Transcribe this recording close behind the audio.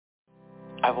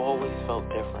I've always felt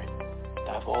different.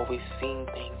 I've always seen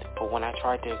things, but when I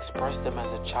tried to express them as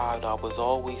a child, I was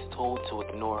always told to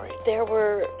ignore it. There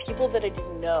were people that I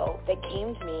didn't know that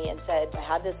came to me and said, I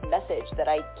have this message that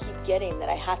I keep getting that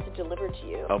I have to deliver to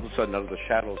you. All of a sudden, out of the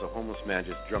shadows, a homeless man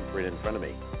just jumped right in front of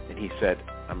me, and he said,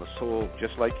 I'm a soul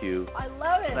just like you. I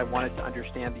love it. I wanted to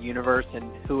understand the universe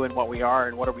and who and what we are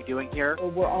and what are we doing here.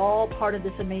 We're all part of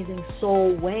this amazing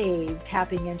soul wave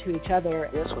tapping into each other.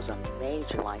 This was a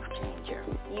major life changer.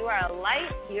 You are a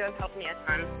light. You have helped me a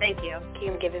ton. Thank you.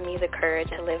 You've given me the courage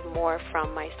to live more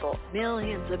from my soul.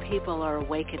 Millions of people are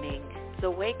awakening. So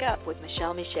wake up with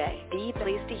Michele, the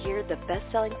place to hear the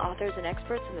best-selling authors and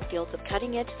experts in the fields of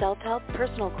cutting-edge self-help,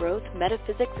 personal growth,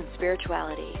 metaphysics, and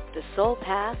spirituality. The soul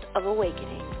path of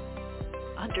awakening.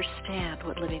 Understand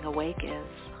what living awake is.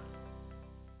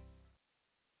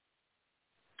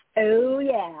 Oh,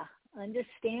 yeah.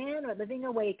 Understand what living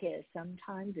awake is.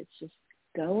 Sometimes it's just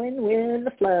going with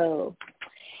the flow.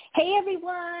 Hey,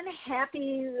 everyone.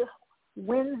 Happy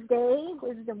Wednesday,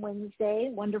 Wisdom Wednesday,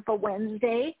 wonderful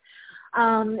Wednesday.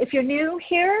 If you're new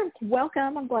here,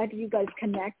 welcome. I'm glad you guys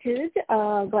connected.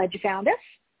 Glad you found us.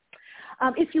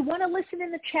 If you want to listen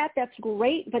in the chat, that's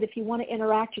great. But if you want to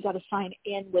interact, you got to sign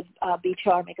in with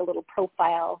BTR, make a little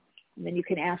profile, and then you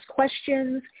can ask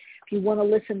questions. If you want to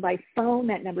listen by phone,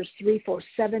 that number is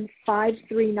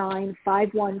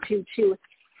 347-539-5122.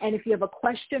 And if you have a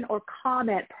question or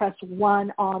comment, press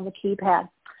 1 on the keypad.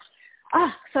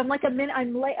 So I'm like a minute.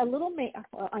 I'm late, a little.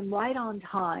 I'm right on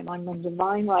time. I'm on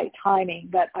divine right timing.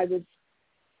 But I was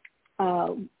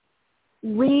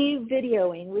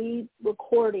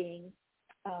re-recording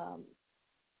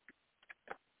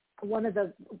one of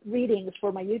the readings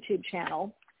for my YouTube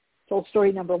channel, Soul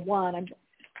Story number 1. I'm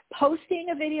posting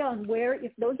a video on where,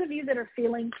 if those of you that are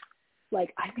feeling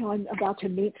like I know I'm about to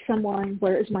meet someone,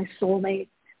 where is my soulmate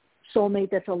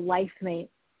that's a life mate.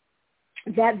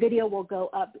 That video will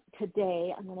go up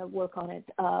today. I'm going to work on it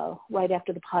right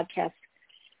after the podcast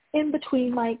in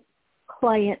between my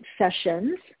client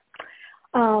sessions.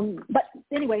 But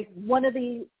anyway,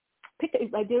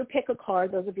 I do pick a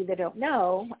card, those of you that don't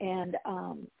know, and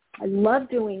I love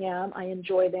doing them. I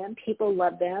enjoy them. People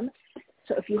love them.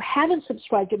 So if you haven't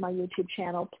subscribed to my YouTube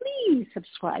channel, please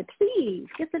subscribe. Please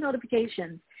get the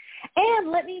notifications.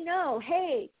 And let me know,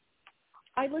 hey,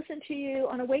 I listen to you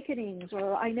on Awakenings,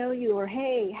 or I know you, or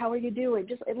hey, how are you doing?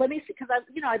 Just let me see, because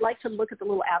I'd like to look at the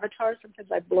little avatars. Sometimes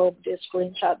I do a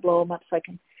screenshot, blow them up so I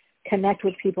can connect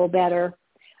with people better.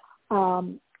 A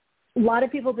lot of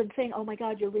people have been saying, oh my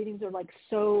God, your readings are like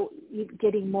so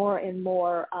getting more and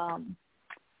more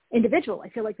individual. I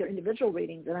feel like they're individual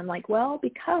readings. And I'm like, well,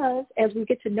 because as we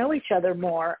get to know each other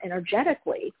more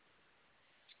energetically,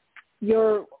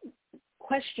 your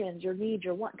questions, your needs,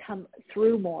 your want come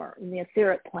through more in the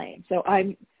etheric plane. So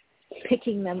I'm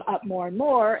picking them up more and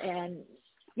more. And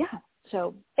yeah,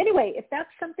 so anyway, if that's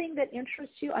something that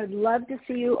interests you, I'd love to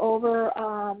see you over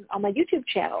on my YouTube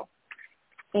channel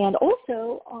and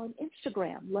also on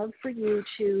Instagram. Love for you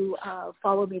to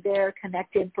follow me there,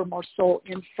 connect in for more soul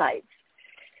insights.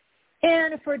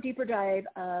 And for a deeper dive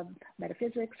of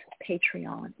metaphysics,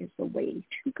 Patreon is the way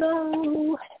to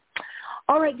go.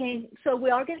 All right, gang, so we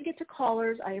are going to get to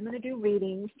callers. I am going to do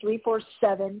readings.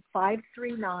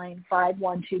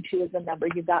 347-539-5122 is the number.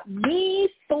 You got me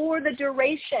for the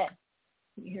duration.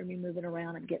 You hear me moving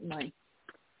around. I'm getting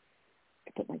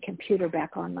put my computer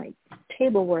back on my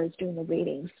table where I was doing the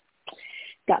readings.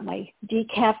 Got my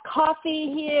decaf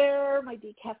coffee here, my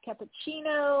decaf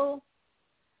cappuccino.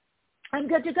 I'm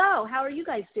good to go. How are you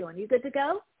guys doing? You good to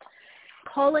go?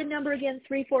 Call-in number again,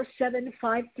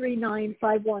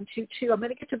 347-539-5122. I'm going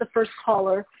to get to the first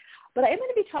caller, but I am going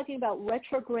to be talking about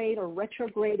retrograde or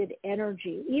retrograded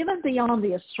energy, even beyond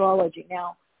the astrology.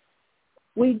 Now,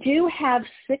 we do have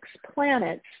 6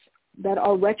 planets that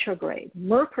are retrograde.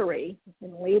 Mercury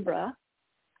in Libra,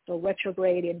 they'll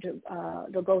retrograde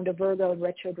they'll go into Virgo and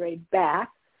retrograde back.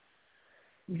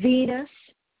 Venus,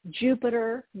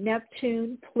 Jupiter,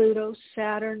 Neptune, Pluto,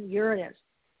 Saturn, Uranus.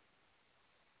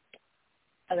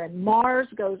 And then Mars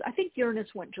goes, I think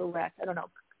Uranus went direct. I don't know.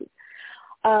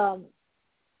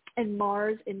 And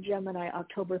Mars in Gemini,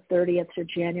 October 30th to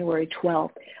January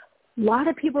 12th. A lot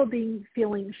of people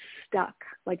feeling stuck,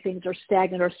 like things are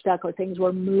stagnant or stuck, or things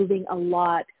were moving a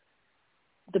lot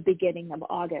the beginning of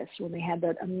August when they had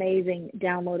that amazing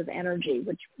download of energy,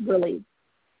 which really,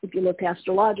 if you look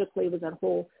astrologically, was that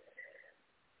whole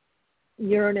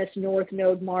Uranus North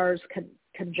Node Mars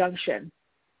conjunction.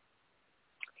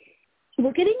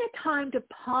 We're getting a time to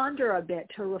ponder a bit,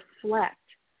 to reflect.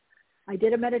 I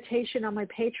did a meditation on my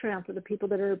Patreon for the people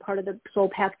that are part of the Soul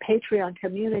Path Patreon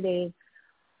community.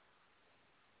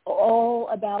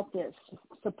 all about this,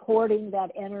 supporting that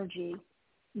energy,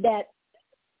 that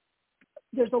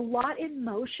there's a lot in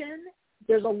motion.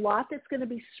 There's a lot that's going to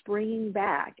be springing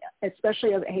back,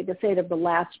 especially, I hate to say it, of the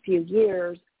last few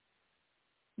years,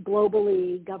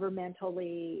 globally,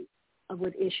 governmentally,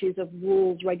 with issues of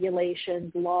rules,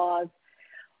 regulations, laws,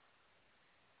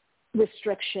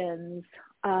 restrictions.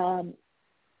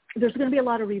 There's going to be a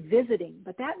lot of revisiting,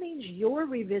 but that means you're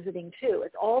revisiting too.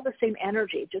 It's all the same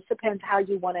energy. It just depends how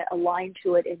you want to align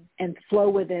to it and flow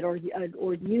with it or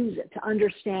use it, to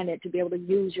understand it, to be able to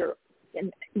use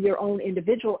your own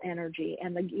individual energy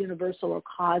and the universal or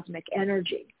cosmic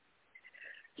energy.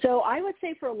 So I would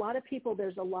say for a lot of people,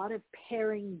 there's a lot of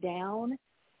paring down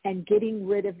and getting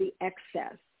rid of the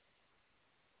excess,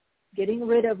 getting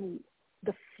rid of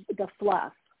the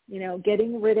fluff,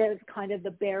 getting rid of kind of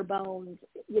the bare bones,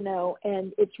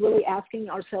 and it's really asking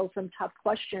ourselves some tough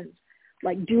questions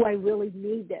like, do I really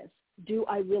need this? Do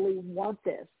I really want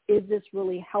this? Is this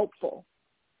really helpful?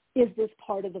 Is this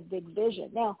part of the big vision?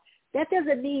 Now, that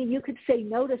doesn't mean you could say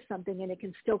no to something and it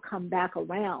can still come back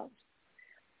around.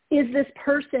 Is this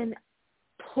person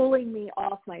pulling me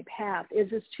off my path? Is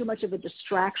this too much of a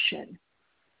distraction?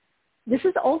 This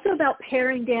is also about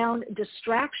paring down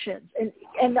distractions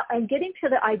and getting to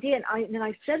the idea. And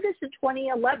I said this in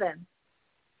 2011.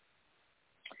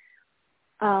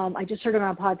 I just heard it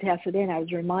on a podcast today, and I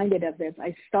was reminded of this.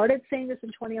 I started saying this in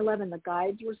 2011. The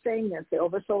guides were saying this, the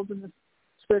oversouls in the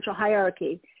spiritual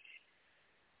hierarchy.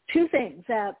 Two things,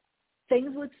 that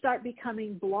things would start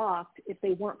becoming blocked if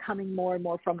they weren't coming more and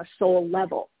more from a soul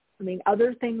level. I mean,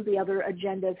 other things, the other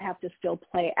agendas have to still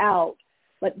play out.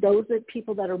 But those are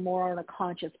people that are more on a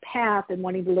conscious path and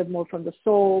wanting to live more from the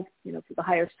soul, through the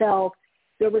higher self,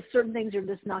 there were certain things you're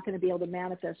just not going to be able to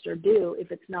manifest or do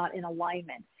if it's not in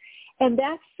alignment. And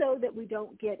that's so that we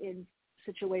don't get in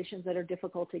situations that are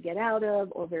difficult to get out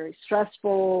of or very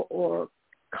stressful or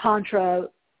contra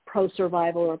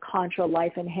pro-survival or contra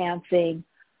life-enhancing.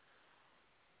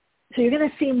 So you're going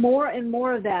to see more and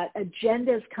more of that,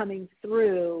 agendas coming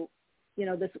through,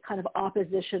 this kind of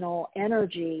oppositional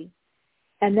energy.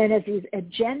 And then as these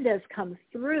agendas come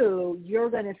through, you're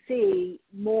going to see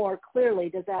more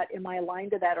clearly, am I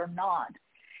aligned to that or not?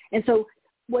 And so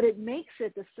what it makes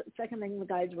it, the second thing the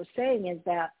guides were saying is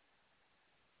that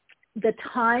the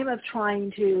time of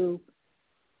trying to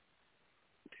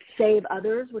save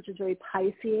others, which is very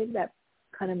Piscean, that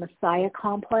kind of Messiah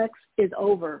complex, is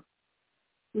over.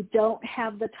 We don't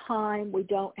have the time. We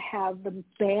don't have the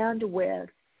bandwidth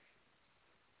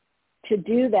to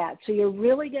do that. So you're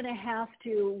really going to have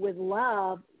to, with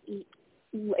love,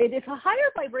 it's a higher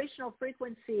vibrational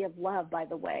frequency of love, by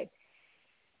the way.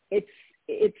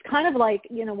 It's kind of like,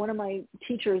 one of my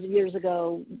teachers years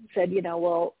ago said,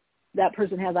 well, that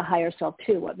person has a higher self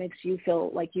too. What makes you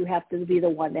feel like you have to be the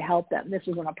one to help them? This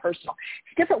wasn't a personal.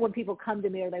 It's different when people come to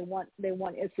me or they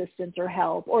want assistance or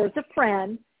help, or it's a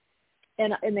friend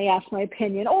and they ask my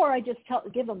opinion, or I just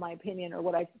give them my opinion or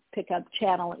what I pick up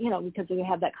channel, because we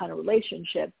have that kind of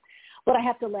relationship. But I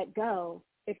have to let go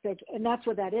and that's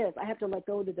what that is. I have to let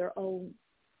go to their own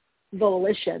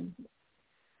volition,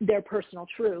 their personal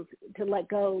truth, to let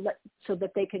go so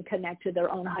that they can connect to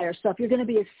their own higher self. You're going to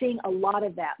be seeing a lot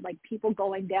of that, like people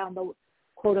going down the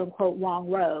quote unquote wrong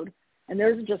road. And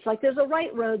there's just like there's a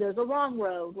right road, there's a wrong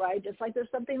road, right? Just like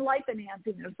there's something life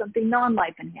enhancing, there's something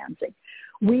non-life enhancing.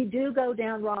 We do go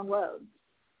down wrong roads.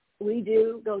 We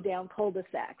do go down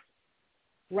cul-de-sacs,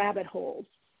 rabbit holes,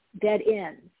 dead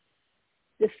ends.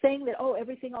 This thing that,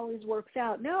 everything always works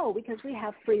out. No, because we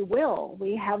have free will.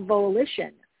 We have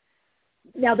volition.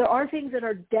 Now, there are things that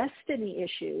are destiny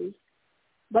issues,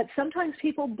 but sometimes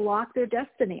people block their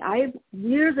destiny.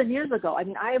 Years and years ago,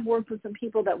 I have worked with some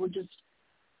people that were just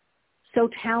so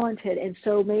talented and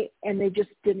they just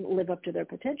didn't live up to their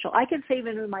potential. I can say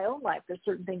even in my own life, there's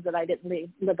certain things that I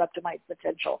didn't live up to my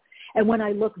potential. And when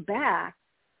I look back,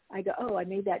 I go, I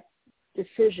made that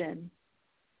decision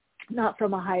not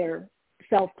from a higher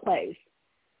self place.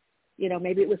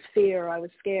 Maybe it was fear, or I was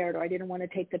scared, or I didn't want to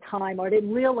take the time, or I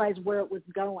didn't realize where it was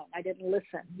going. I didn't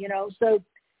listen, So,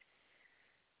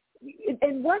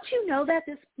 and once you know that,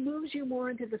 this moves you more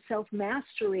into the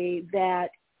self-mastery that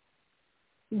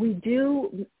we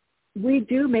do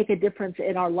make a difference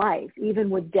in our life, even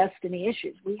with destiny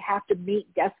issues. We have to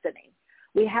meet destiny.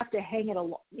 We have to hang it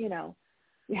along,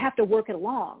 we have to work it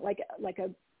along, like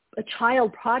a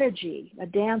child prodigy, a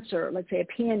dancer, let's say a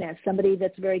pianist, somebody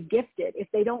that's very gifted. If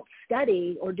they don't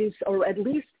study or at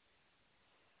least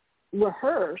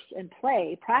rehearse and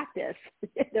practice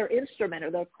their instrument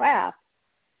or their craft,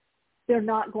 they're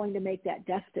not going to make that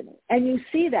destiny. And you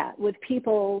see that with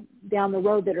people down the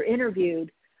road that are interviewed.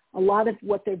 a lot of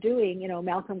what they're doing,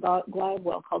 Malcolm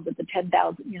Gladwell called it the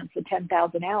 10,000, it's the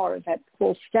 10,000 hours, that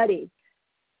whole study,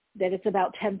 that it's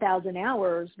about 10,000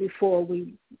 hours before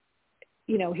we,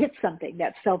 hit something,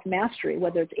 that self-mastery,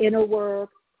 whether it's inner work,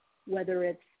 whether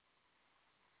it's,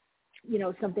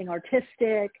 something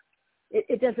artistic,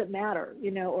 it doesn't matter,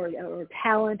 or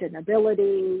talent and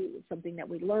ability, something that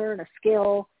we learn, a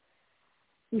skill.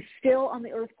 We still on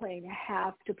the earth plane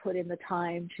have to put in the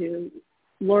time to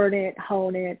learn it,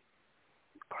 hone it,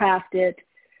 craft it.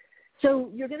 So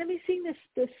you're going to be seeing this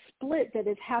split that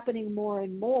is happening more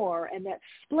and more, and that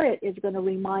split is going to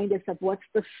remind us of what's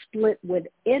the split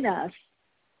within us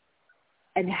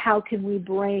and how can we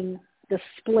bring the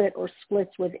split or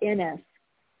splits within us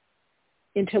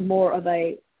into more of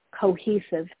a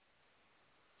cohesiveness.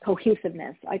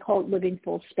 I call it living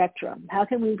full spectrum. How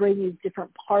can we bring these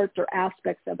different parts or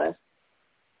aspects of us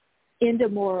into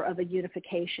more of a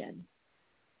unification?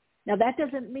 Now, that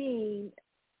doesn't mean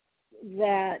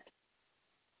that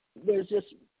there's just,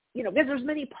 because there's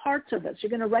many parts of us. You're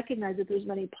going to recognize that there's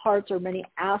many parts or many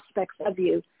aspects of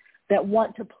you that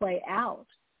want to play out.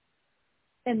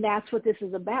 And that's what this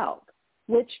is about.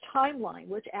 Which timeline,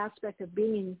 which aspect of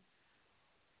being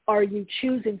are you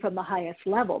choosing from the highest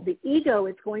level? The ego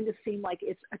is going to seem like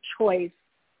it's a choice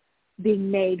being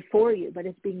made for you, but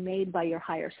it's being made by your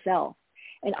higher self.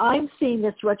 And I'm seeing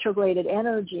this retrograded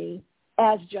energy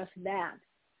as just that.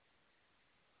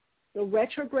 The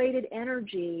retrograded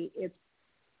energy is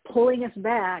pulling us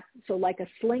back. So like a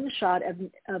slingshot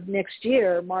of next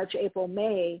year, March, April,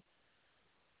 May,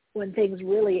 when things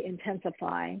really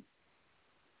intensify,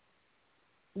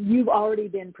 you've already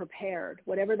been prepared,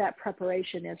 whatever that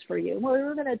preparation is for you. Well,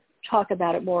 we're going to talk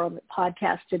about it more on the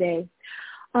podcast today.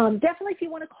 Definitely if you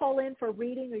want to call in for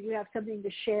reading or you have something to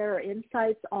share or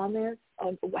insights on this,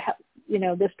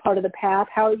 this part of the path,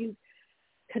 how are you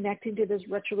connecting to this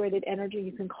retrograded energy,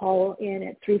 you can call in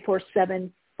at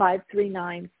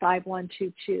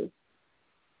 347-539-5122.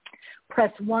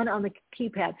 Press 1 on the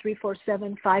keypad,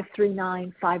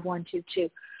 347-539-5122.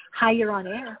 Hi, you're on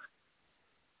air.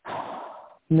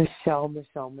 Michele.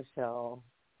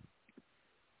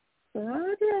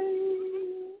 Hello.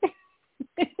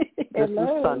 This is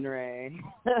Sunray.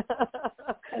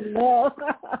 Hello.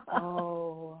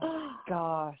 Oh,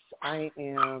 gosh. I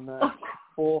am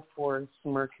full force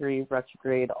Mercury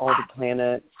retrograde, all the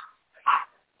planets.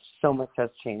 So much has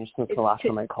changed since the last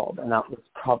time I called, and that was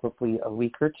probably a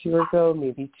week or two ago,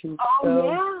 maybe 2 weeks ago.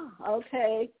 Oh, yeah.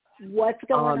 Okay. What's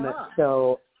going on?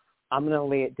 So I'm going to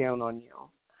lay it down on you.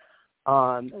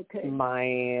 Okay.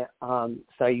 So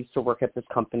I used to work at this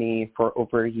company for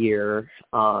over a year,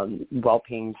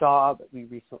 well-paying job. We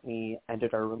recently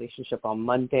ended our relationship on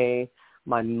Monday.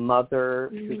 My mother,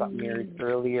 who got married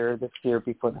earlier this year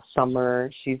before the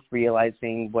summer, she's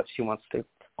realizing what she wants to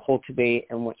cultivate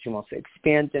and what she wants to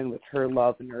expand in with her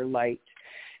love and her light.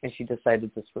 And she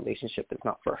decided this relationship is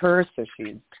not for her, so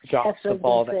she drops the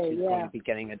ball that she's going to be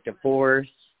getting a divorce.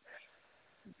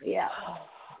 Yeah.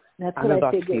 That's I'm what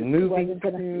about I to be figured. moving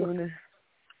soon.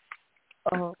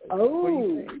 Oh.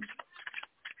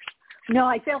 No,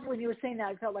 I felt when you were saying that,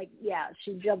 I felt like,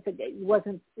 she jumped the gate.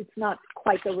 It's not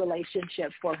quite the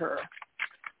relationship for her.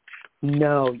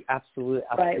 No, absolutely.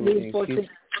 Right,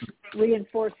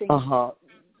 reinforcing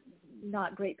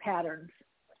not great patterns.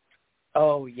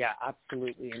 Oh, yeah,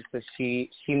 absolutely. And so she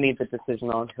made the decision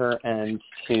on her end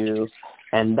to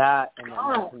end that, and then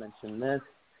not to mention this.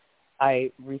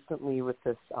 I recently, with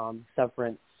this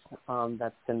severance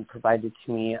that's been provided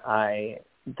to me, I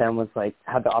then was like,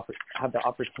 had the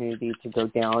opportunity to go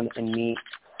down and meet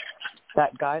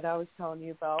that guy that I was telling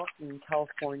you about in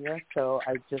California. So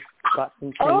I just got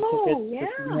some train tickets to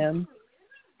see him.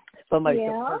 But my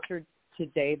departure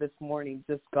today, this morning,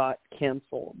 just got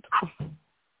canceled.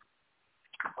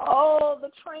 Oh, the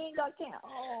train got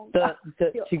canceled.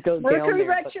 To go Mercury down there.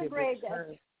 retrograde.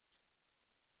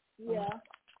 Yeah.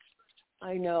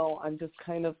 I know. I'm just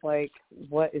kind of like,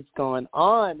 what is going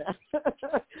on?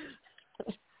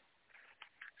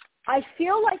 I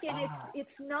feel like it's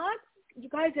not, you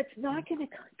guys, it's not going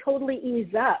to totally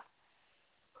ease up.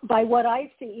 By what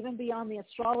I see, even beyond the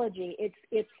astrology,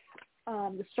 the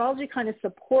astrology kind of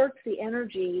supports the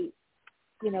energy,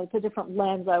 it's a different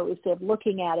lens, I always say, of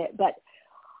looking at it, but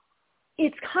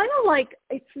it's kind of like,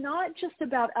 it's not just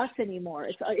about us anymore.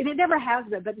 And it never has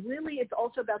been, but really it's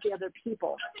also about the other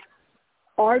people.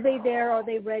 Are they there? Are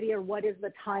they ready? Or what is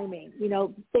the timing?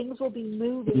 Things will be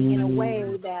moving in a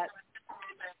way that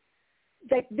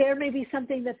there may be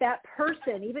something that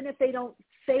person, even if they don't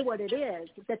say what it is,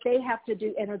 that they have to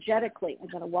do energetically. I'm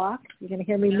going to walk. You're going to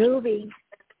hear me moving.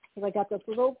 because I got those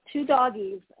little 2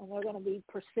 doggies, and they're going to be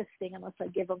persisting unless I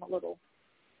give them a little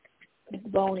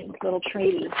boning, little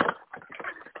treaties.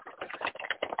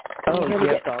 Oh,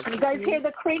 yeah, dogs. Can you guys hear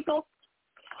the crinkle?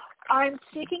 I'm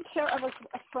taking care of a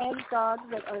friend's dog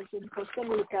that is in Costa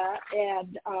Rica,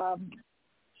 and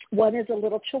one is a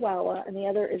little Chihuahua, and the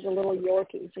other is a little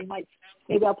Yorkie. So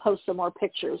maybe I'll post some more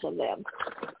pictures of them.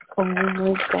 Oh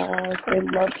my gosh, I love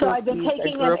Yorkies. So I've been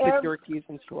taking I grew up with Yorkies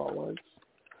and Chihuahuas.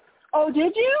 Oh,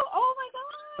 did you? Oh my God.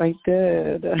 I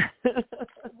did.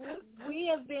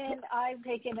 I've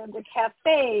taken them to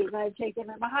cafes. I've taken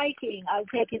them hiking.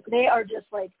 They are just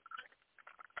like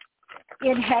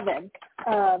in heaven,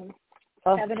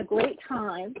 having a great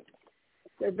time.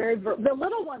 They're the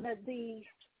little one, the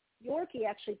Yorkie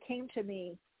actually came to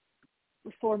me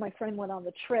before my friend went on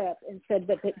the trip and said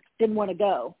that they didn't want to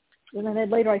go. And then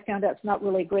later I found out it's not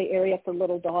really a great area for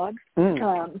little dogs.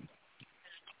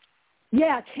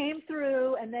 Came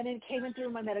through, and then it came in through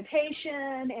my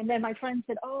meditation, and then my friend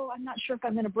said, oh, I'm not sure if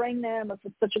I'm going to bring them, if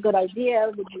it's such a good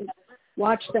idea. Would you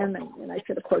watch them? And I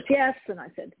said, of course, yes. And I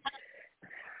said,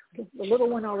 the little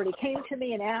one already came to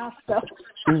me and asked. So,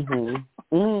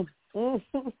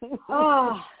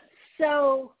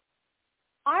 so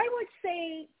I would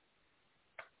say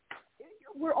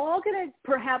we're all going to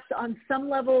perhaps on some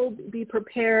level be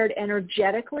prepared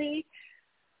energetically.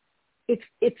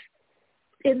 It's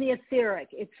in the etheric.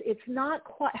 It's not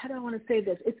quite, how do I want to say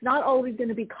this? It's not always going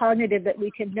to be cognitive that we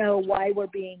can know why we're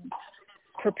being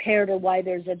prepared or why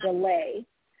there's a delay.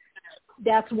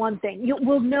 That's one thing.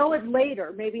 We'll know it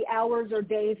later, maybe hours or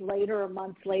days later or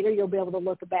months later. You'll be able to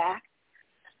look back.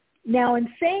 Now, in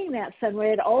saying that,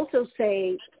 Sunray, I'd also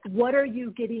say, what are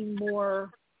you getting more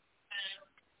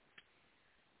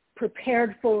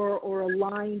prepared for or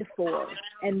aligned for?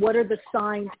 And what are the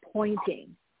signs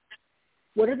pointing?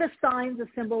 What are the signs, the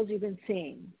symbols you've been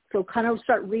seeing? So kind of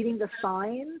start reading the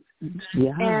signs.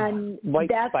 Yeah. And White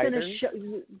that's going spiders. to show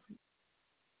you.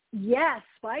 Yes,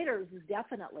 spiders,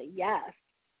 definitely, yes.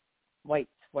 White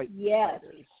yes.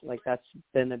 spiders. Like that's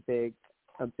been a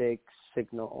big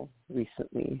signal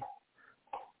recently.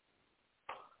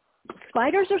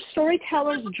 Spiders are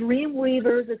storytellers, dream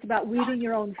weavers. It's about weaving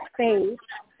your own faith.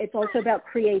 It's also about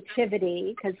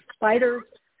creativity, because spiders,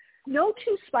 no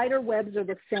 2 spider webs are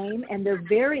the same, and they're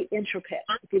very intricate,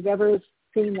 if you've ever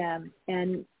seen them.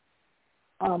 And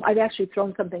I've actually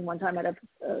thrown something one time out of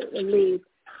a leaf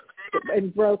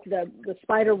and broke the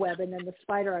spider web, and then the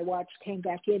spider I watched came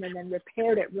back in and then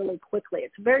repaired it really quickly.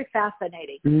 It's very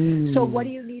fascinating. So what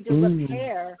do you need to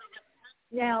repair?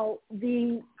 Now,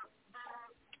 the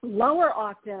lower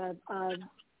octave of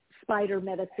spider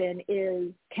medicine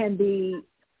can be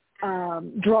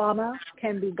drama,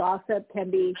 can be gossip, can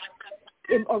be,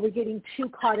 are we getting too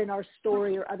caught in our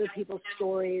story or other people's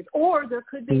stories? Or there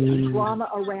could be drama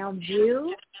around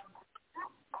you,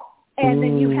 and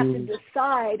then you have to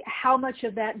decide how much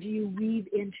of that do you weave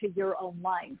into your own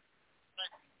life.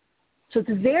 So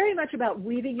it's very much about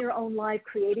weaving your own life,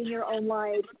 creating your own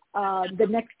life, the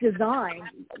next design,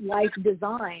 life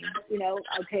design.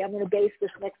 Okay, I'm going to base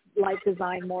this next life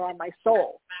design more on my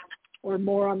soul, or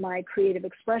more on my creative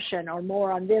expression, or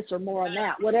more on this, or more on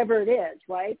that, whatever it is,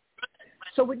 right?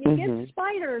 So when you get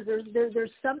spiders,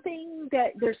 there's something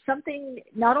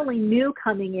not only new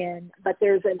coming in, but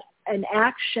there's an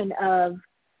action of,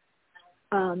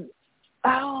 oh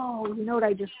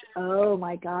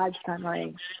my God,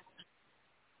 Sunray.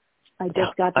 I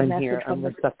just got the message from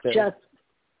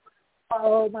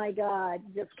oh my God,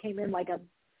 just came in like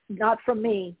not from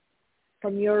me,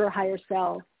 from your higher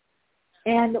self.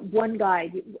 And one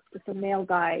guide, it's a male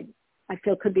guide, I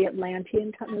feel could be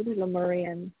Atlantean, maybe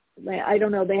Lemurian. I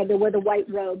don't know. They wear the white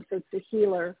robes, so it's the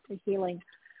healer, the healing,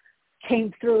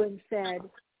 came through and said,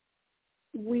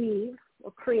 we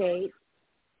will create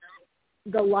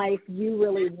the life you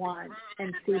really want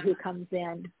and see who comes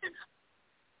in.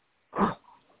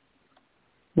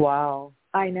 Wow.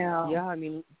 I know. Yeah,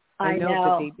 I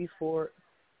know. The day before.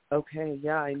 Okay,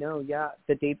 yeah, I know. Yeah,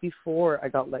 the day before I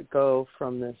got let go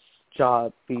from this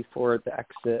job before the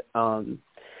exit,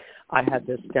 I had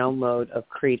this download of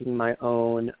creating my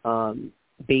own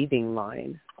bathing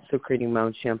line. So creating my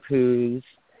own shampoos,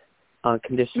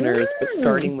 conditioners, but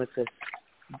starting with this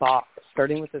box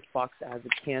that has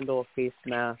a candle, face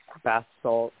mask, bath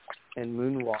salts, and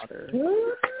moon water.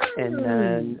 And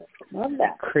then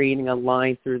creating a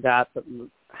line through that, but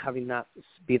having that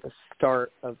be the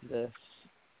start of this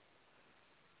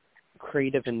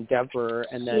creative endeavor.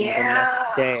 And then the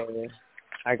next day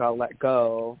I got let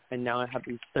go, and now I have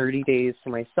these 30 days for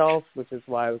myself, which is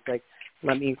why I was like,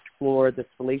 let me explore this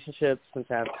relationship since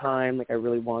I have time. Like, I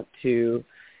really want to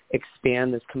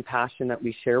expand this compassion that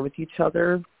we share with each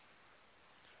other.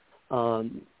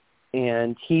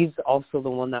 And he's also the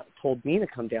one that told me to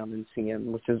come down and see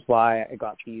him, which is why I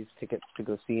got these tickets to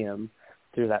go see him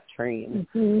through that train.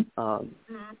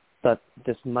 But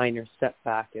this minor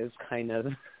setback is kind of...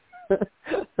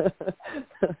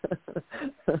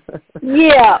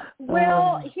 Yeah.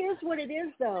 Well, here's what it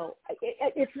is, though.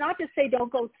 It's not to say don't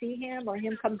go see him or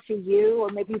him come see you, or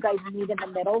maybe you guys meet in the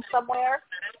middle somewhere.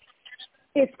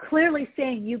 It's clearly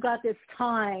saying you got this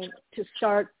time to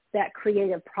start that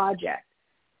creative project.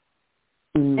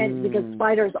 And because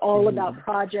Spider is all about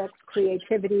projects,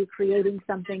 creativity, creating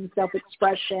something,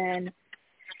 self-expression.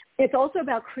 It's also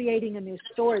about creating a new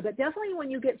story. But definitely when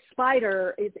you get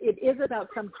Spider, it is about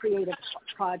some creative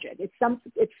project. It's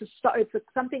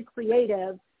something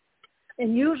creative.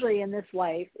 And usually in this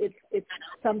life, it's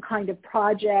some kind of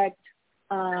project,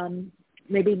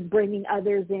 maybe bringing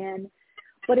others in.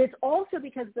 But it's also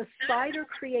because the Spider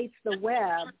creates the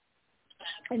web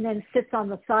and then sits on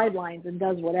the sidelines and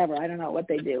does whatever. I don't know what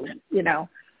they do, you know.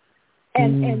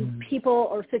 And people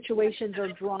or situations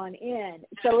are drawn in.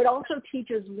 So it also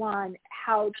teaches one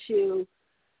how to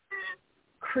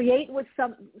create with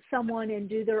someone and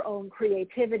do their own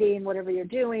creativity and whatever you're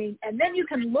doing. And then you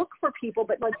can look for people,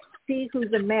 but let's see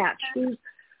who's a match, who's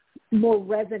more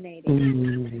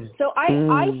resonating. So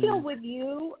I feel with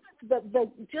you,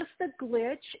 just the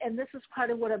glitch, and this is part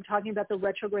of what I'm talking about, the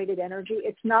retrograded energy.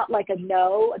 It's not like a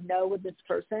no with this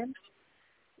person,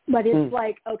 but it's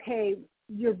like, okay,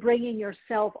 you're bringing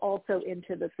yourself also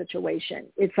into the situation.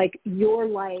 It's like your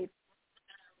life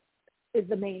is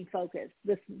the main focus.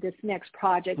 This next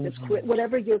project,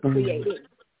 whatever you're creating,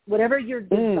 whatever you're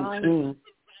designing.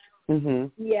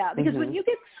 Yeah, because when you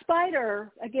get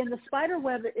Spider, again, the spider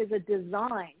web is a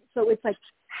design. So it's like,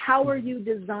 how are you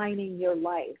designing your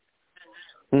life?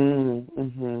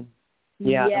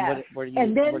 Yeah. Yes.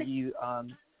 And what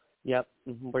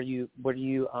are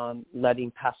you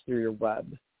letting pass through your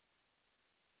web?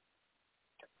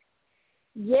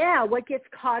 Yeah, what gets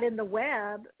caught in the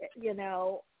web, you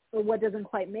know, or what doesn't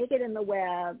quite make it in the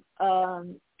web, or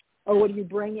what do you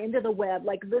bring into the web?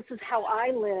 Like, this is how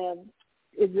I live.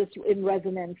 Is this in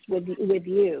resonance with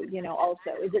you? You know,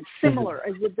 also, is it similar?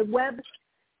 Is it the web?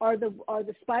 Are the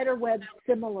spider webs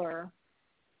similar?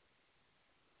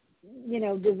 You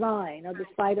know, design. Are the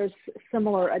spiders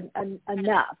similar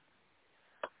enough?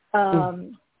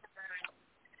 And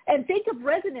think of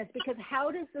resonance, because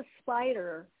how does the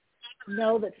spider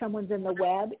know that someone's in the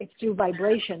web? It's through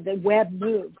vibration. The web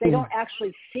moves. They don't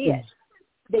actually see it.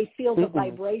 They feel the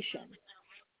vibration,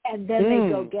 and then they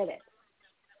go get it.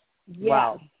 Yeah.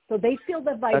 Wow. So they feel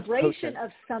the vibration of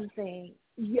something,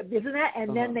 isn't that?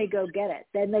 And then they go get it.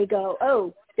 Then they go,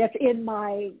 oh, that's in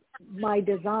my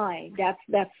design.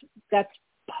 That's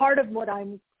part of what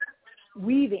I'm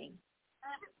weaving,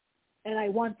 and I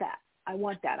want that. I'm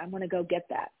going to go get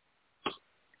that.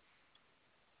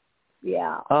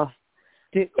 Yeah.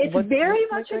 It's very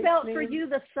much about, for you,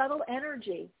 the subtle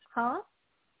energy. Huh?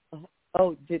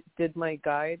 Oh, did my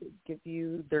guide give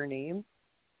you their name?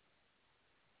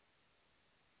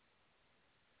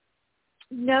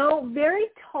 No, very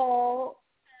tall,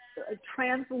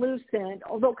 translucent,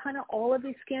 although kind of all of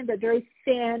these skin, but very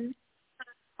thin,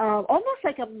 almost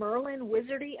like a Merlin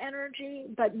wizardy energy,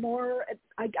 but more,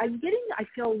 I'm getting, I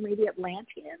feel maybe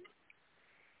Atlantean.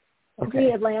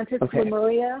 Okay. Atlantis,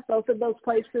 Lemuria, both of those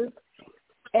places.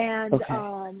 And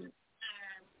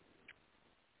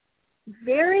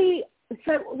very,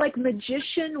 so like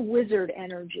magician wizard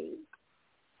energy.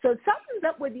 So something's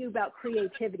up with you about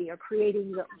creativity or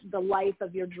creating the life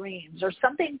of your dreams or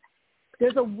something.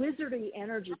 There's a wizardy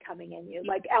energy coming in you,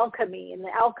 like alchemy and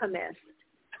the alchemist,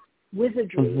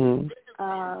 wizardry,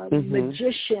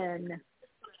 magician.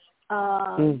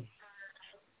 And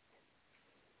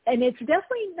it's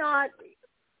definitely not,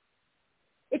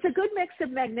 it's a good mix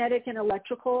of magnetic and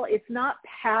electrical. It's not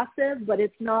passive, but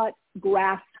it's not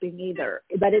grasping either.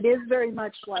 But it is very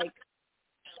much like,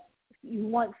 you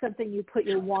want something, you put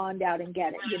your wand out and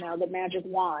get it, you know, the magic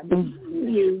wand,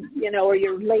 you know, or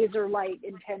your laser light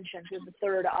intention to the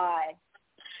third eye.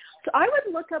 So I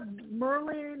would look up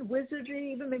Merlin,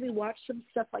 wizardry, even maybe watch some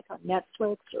stuff like on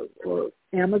Netflix or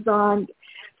Amazon.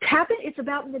 It's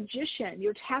about magician.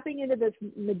 You're tapping into this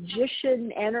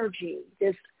magician energy,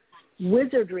 this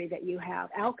wizardry that you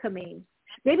have, alchemy.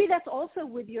 Maybe that's also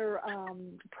with your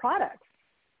products,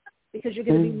 because you're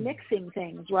going to be mixing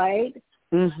things, right?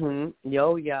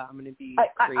 Oh, yeah. I'm going to be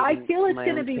I feel it's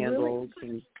going to be really...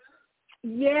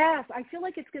 Yes, I feel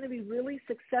like it's going to be really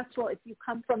successful if you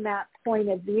come from that point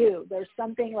of view. There's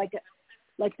something like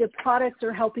the products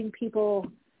are helping people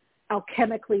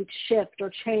alchemically shift or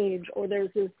change, or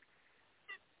there's this,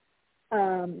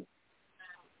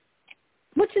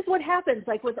 which is what happens,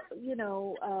 like with,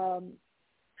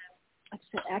 I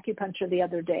said acupuncture the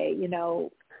other day,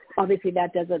 obviously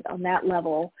that does it on that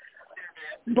level,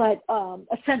 but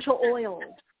essential oils,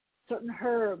 certain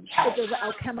herbs, there's an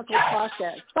alchemical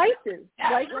process. Spices,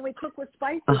 right? When we cook with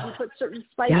spices, we put certain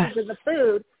spices in the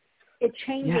food, it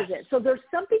changes it. So there's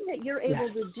something that you're able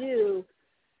to do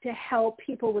to help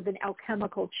people with an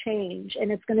alchemical change, and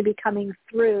it's going to be coming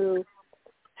through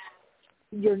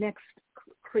your next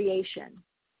creation.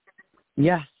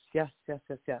 Yes,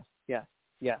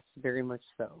 very much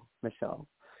so, Michele.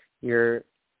 You're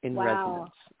in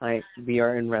resonance. We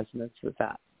are in resonance with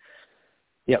that.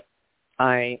 Yep.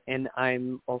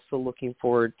 I'm also looking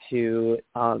forward to,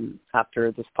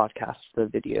 after this podcast, the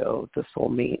video, The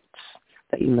Soulmates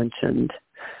that you mentioned.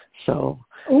 So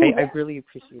I really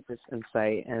appreciate this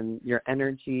insight and your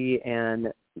energy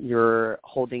and your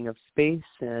holding of space,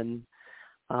 and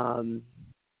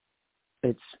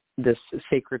it's this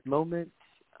sacred moment.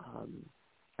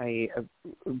 I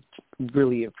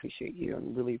really appreciate you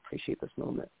and really appreciate this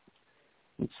moment.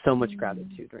 It's so much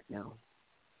gratitude right now.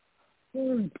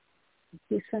 Thank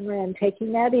you, Sunray. I'm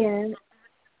taking that in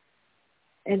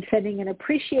and sending an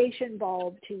appreciation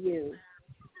bulb to you.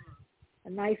 A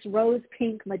nice rose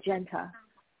pink magenta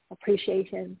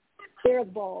appreciation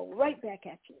spirit bulb right back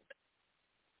at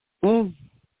you.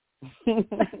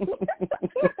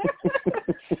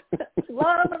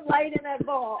 Love and light in that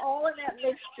ball, all in that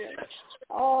mixture.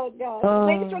 Oh, God.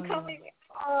 Thanks for coming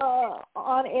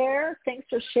on air. Thanks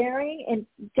for sharing. And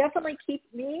definitely keep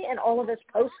me and all of us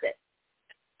posted.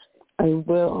 I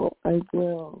will.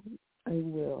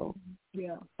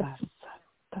 Yeah.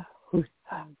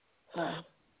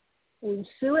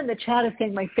 Sue in the chat is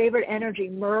saying my favorite energy,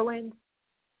 Merlin.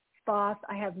 Thoth.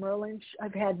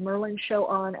 I've had Merlin show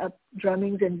on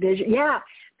drummings and vision. Yeah,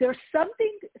 there's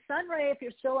something, Sunray, if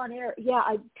you're still on air,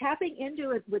 I'm tapping into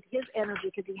it with his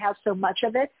energy because he has so much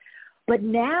of it. But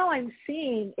now I'm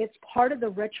seeing it's part of the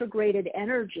retrograded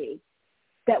energy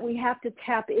that we have to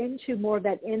tap into more of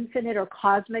that infinite or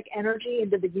cosmic energy,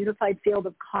 into the unified field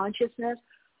of consciousness,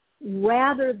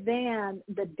 rather than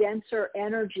the denser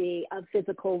energy of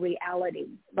physical reality,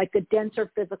 like the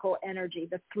denser physical energy,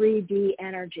 the 3D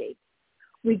energy.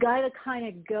 We got to kind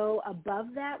of go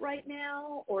above that right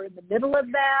now, or in the middle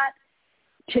of that,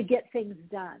 to get things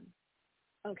done.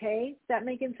 Okay? Is that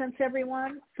making sense,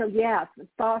 everyone? So yes,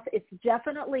 it's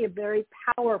definitely a very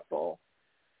powerful.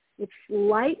 It's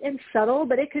light and subtle,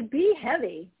 but it could be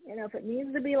heavy. If it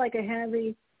needs to be like a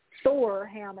heavy Thor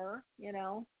hammer,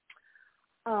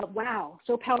 wow,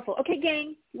 so powerful. Okay,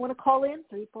 gang, you want to call in?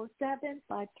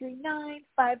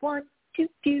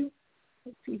 347-539-5122.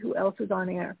 Let's see who else is on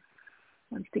air.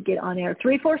 Wants to get on air.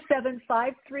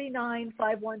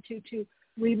 347-539-5122.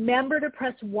 Remember to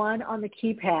press 1 on the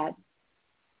keypad.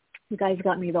 You guys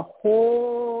got me the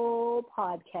whole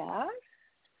podcast.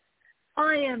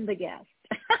 I am the guest.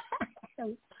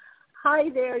 Hi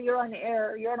there, you're on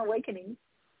air. You're on Awakening.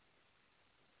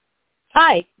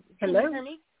 Hi. Hello. Can you hear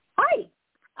me? Hi.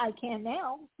 I can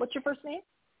now. What's your first name?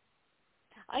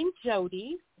 I'm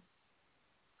Jody.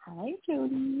 Hi,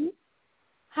 Jody.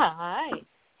 Hi.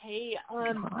 Hey,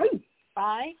 Hi.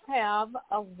 I have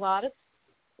a lot of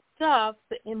stuff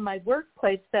in my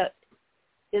workplace that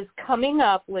is coming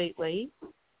up lately.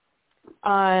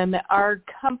 Our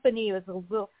company is a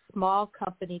little small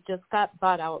company, just got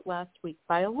bought out last week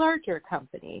by a larger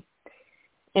company.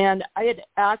 And I had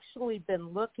actually been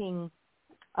looking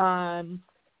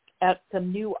at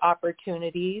some new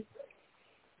opportunities,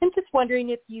 and just wondering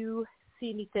if you see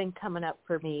anything coming up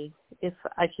for me, if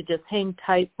I should just hang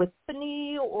tight with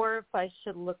me or if I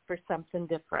should look for something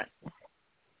different.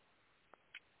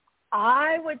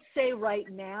 I would say right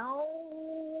now,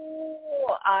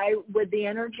 with the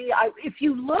energy, if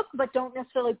you look but don't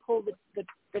necessarily pull the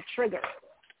trigger,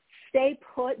 stay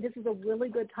put. This is a really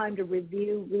good time to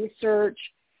review, research,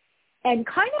 and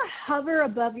kind of hover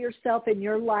above yourself in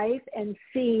your life and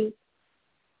see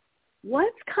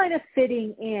what's kind of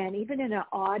fitting in, even in an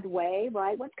odd way,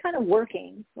 right? What's kind of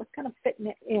working? What's kind of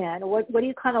fitting in? What do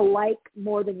you kind of like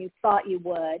more than you thought you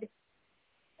would?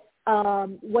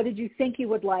 What did you think you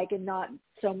would like and not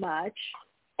so much?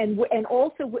 And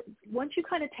also, once you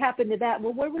kind of tap into that,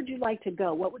 well, where would you like to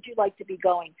go? What would you like to be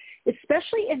going?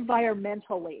 Especially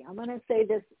environmentally. I'm going to say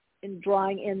this in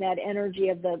drawing in that energy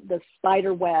of the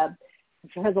spider web. It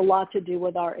has a lot to do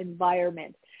with our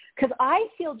environment. Because I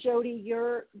feel, Jody,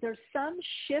 there's some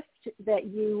shift that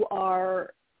you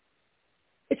are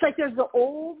it's like there's the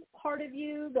old part of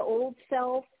you, the old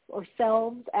self or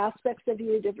selves, aspects of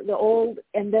you, the old,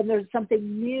 and then there's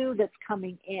something new that's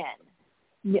coming in,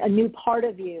 a new part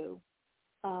of you.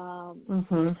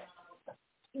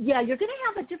 Yeah, you're going to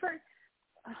have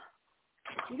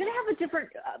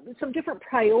some different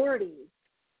priorities,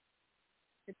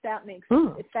 if that makes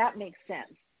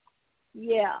sense.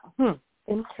 Yeah.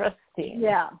 Interesting.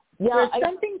 Yeah. There's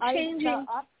something changing.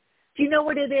 Do you know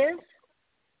what it is?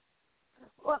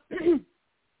 Well,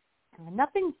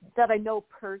 nothing that I know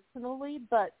personally,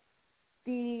 but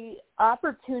the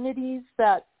opportunities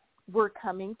that were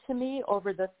coming to me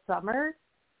over the summer,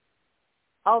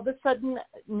 all of a sudden,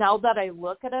 now that I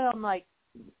look at it, I'm like,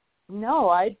 no,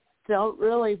 I don't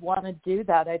really want to do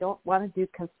that. I don't want to do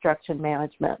construction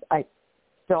management. I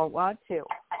don't want to.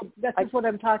 That's what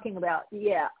I'm talking about.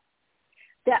 Yeah.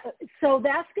 So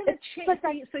that's going to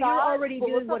change. So you're already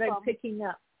doing what I'm picking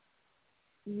up.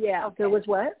 Yeah. Okay. There was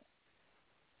what?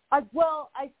 I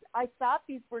thought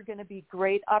these were going to be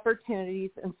great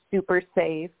opportunities and super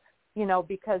safe,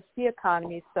 because the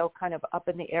economy is so kind of up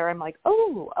in the air. I'm like,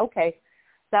 oh, okay,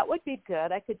 that would be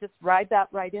good. I could just ride that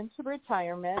right into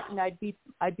retirement, and I'd be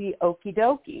okie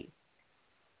dokie.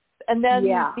 And then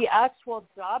the actual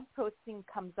job posting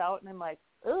comes out, and I'm like,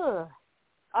 ugh,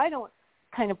 I don't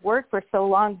kind of work for so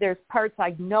long. There's parts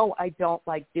I know I don't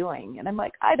like doing, and I'm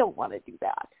like, I don't want to do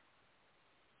that.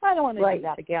 I don't want to do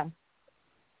that again.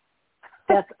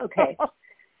 That's okay.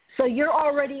 So you're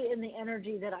already in the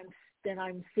energy that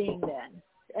I'm seeing then.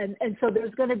 And so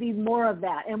there's going to be more of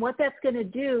that. And what that's going to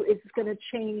do is it's going to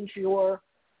change your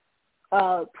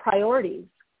priorities.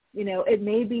 It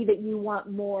may be that you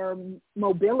want more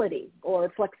mobility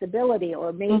or flexibility,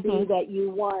 or maybe that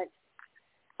you want,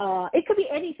 it could be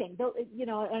anything,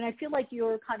 and I feel like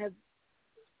your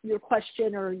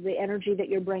question or the energy that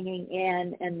you're bringing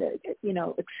in and the,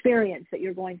 experience that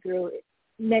you're going through,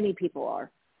 many people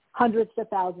are, hundreds of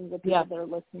thousands of people that are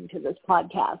listening to this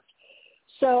podcast.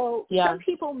 So some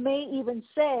people may even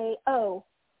say, oh,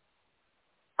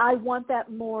 I want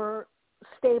that more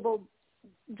stable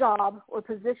job or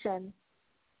position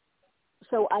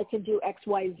so I can do X,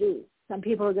 Y, Z. Some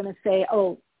people are going to say,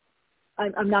 oh,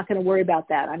 I'm not going to worry about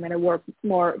that. I'm going to work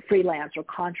more freelance or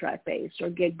contract-based or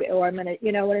gig, or I'm going to,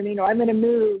 you know what I mean? Or I'm going to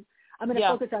move. I'm going to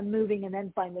focus on moving and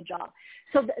then find the job.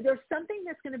 So there's something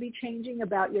that's going to be changing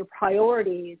about your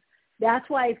priorities. That's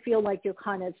why I feel like you're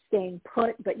kind of staying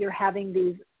put, but you're having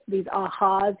these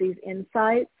ahas, these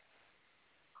insights,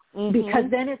 because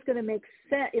then it's going to make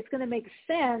sense. It's going to make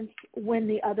sense when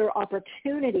the other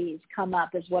opportunities come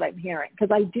up, is what I'm hearing. Because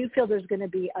I do feel there's going to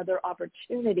be other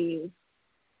opportunities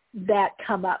that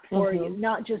come up for you,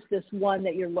 not just this one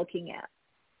that you're looking at.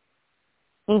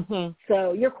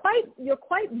 So you're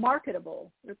quite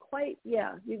marketable. You're quite, you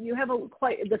have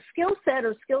the skill set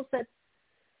or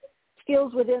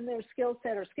skills within their skill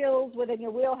set or skills within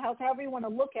your wheelhouse, however you want to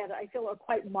look at it, I feel are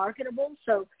quite marketable.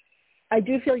 So I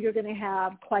do feel you're going to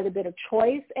have quite a bit of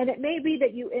choice. And it may be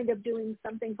that you end up doing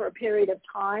something for a period of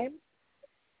time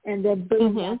and then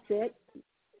boom, that's it.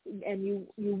 And you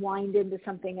wind into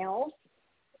something else.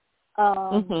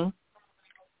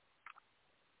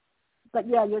 But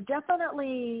you're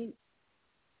definitely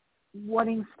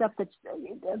wanting stuff that's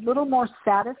a little more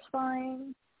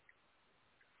satisfying.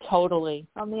 Totally.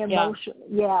 On the emotion.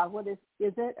 Yeah. What is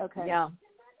it? Okay.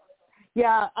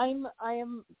 Yeah.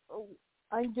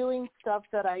 I'm doing stuff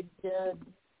that I did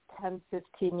 10,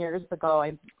 15 years ago.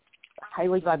 I'm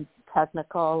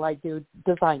technical. I do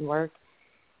design work,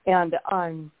 and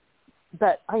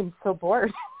but I'm so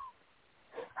bored.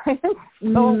 I am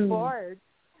so bored,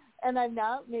 and I'm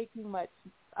not making much.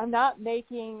 I'm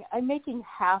making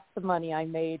half the money I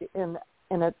made in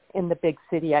the big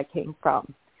city I came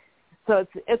from. So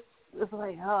it's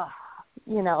like,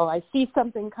 I see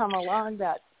something come along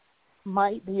that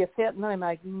might be a fit, and I'm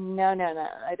like, no,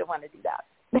 I don't want to do that.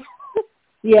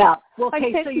 Yeah. Well,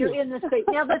 okay, so you're in the space.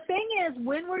 Now, the thing is,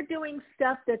 when we're doing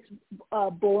stuff that's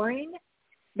boring,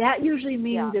 that usually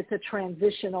means it's a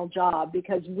transitional job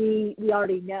because we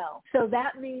already know. So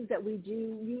that means that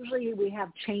we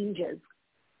have changes.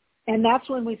 And that's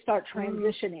when we start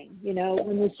transitioning,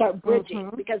 when we start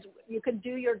bridging, because you can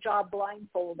do your job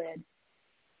blindfolded.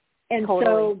 And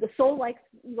so the soul likes,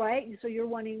 right? So you're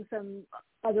wanting some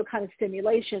other kind of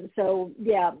stimulation. So,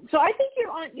 So I think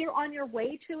you're on your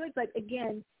way to it. But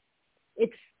again,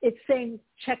 it's saying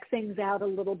check things out a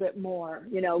little bit more,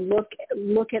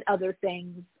 look at other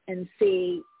things and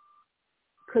see,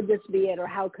 could this be it or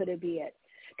how could it be it?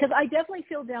 Because I definitely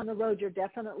feel down the road you're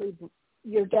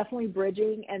definitely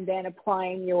bridging and then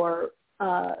applying your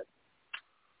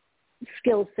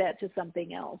skill set to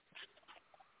something else,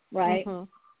 right?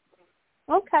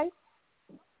 Okay.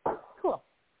 Cool.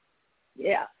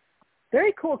 Yeah.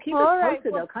 Very cool. Keep All us right,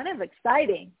 posted, well, though. Kind of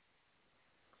exciting.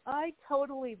 I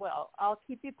totally will. I'll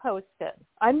keep you posted.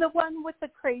 I'm the one with the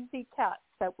crazy cats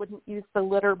that wouldn't use the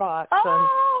litter box.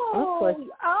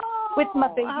 With my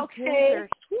baby Ginger.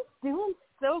 She's doing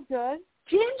so good.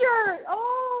 Ginger!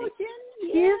 Oh,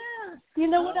 Ginger! Yeah. You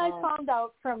know what I found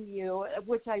out from you,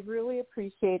 which I really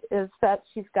appreciate, is that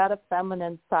she's got a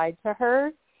feminine side to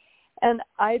her. And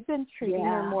I've been treating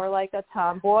her more like a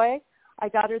tomboy. I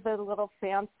got her the little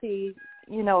fancy,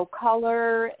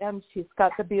 color, and she's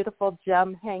got the beautiful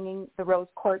gem hanging, the rose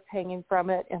quartz hanging from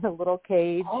it in a little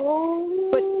cage. Oh,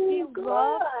 but she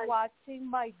loves watching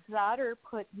my daughter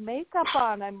put makeup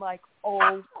on. I'm like,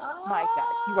 oh my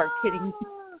God, you are kidding me.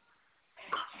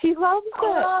 She loves it.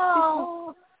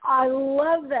 Oh, I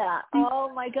love that.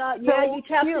 Oh my God. Yeah, So you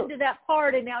tapped cute. into that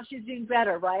part, and now she's doing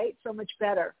better, right? So much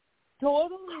better.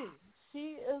 Totally.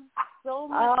 She is so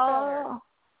much better.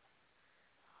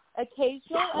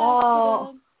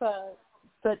 Occasional accidents,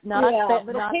 but not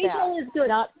but not occasional that. is good.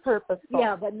 Not purposeful.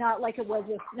 Yeah, but not like it was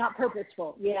not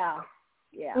purposeful. Yeah.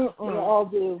 Yeah. Mm-mm. We all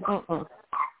do. Mm-mm.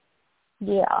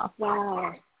 Yeah.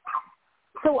 Wow.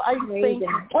 So I thank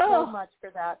you so Oh. much for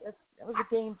that. It was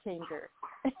a game changer.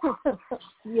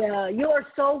 Yeah, you are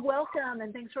so welcome,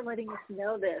 and thanks for letting us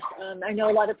know this. I know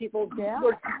a lot of people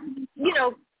were,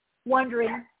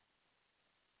 wondering,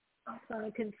 kind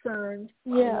of concerned.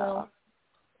 Yeah.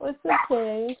 It's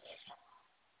okay.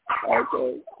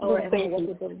 Okay. All right. The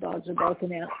little dogs are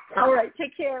barking out. All right.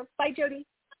 Take care. Bye, Jody.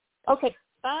 Okay.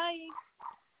 Bye.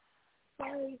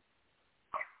 Bye.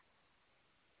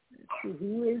 Let's see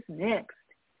who is next.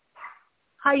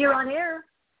 Hi, you're on air.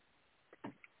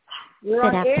 You're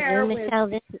Good on air afternoon, with... Michele.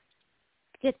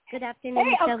 Good afternoon,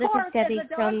 Hey, Michele. of This course, is Debbie the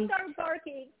dogs from. start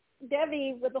barking.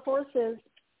 Debbie with the horses,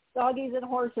 doggies and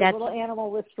horses. That's, little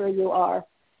animal whisperer you are.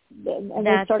 And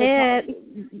that's it.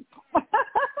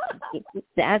 Talking.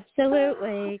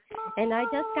 Absolutely. And I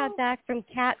just got back from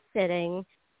cat sitting,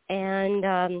 and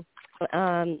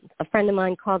a friend of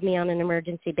mine called me on an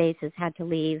emergency basis, had to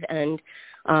leave, and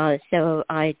so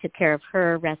I took care of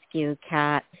her rescue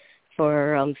cat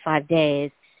for 5 days.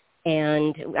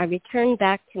 And I returned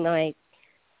back to my,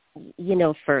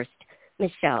 first,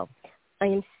 Michele, I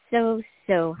am so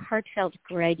heartfelt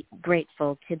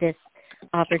grateful to this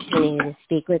opportunity to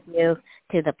speak with you,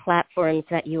 to the platforms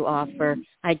that you offer.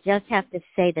 I just have to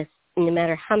say this, no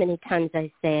matter how many times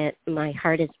I say it, my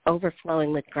heart is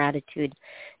overflowing with gratitude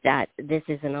that this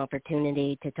is an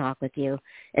opportunity to talk with you.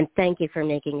 And thank you for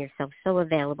making yourself so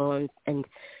available and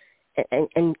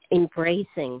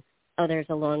embracing others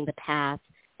along the path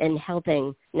and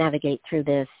helping navigate through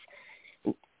this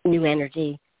new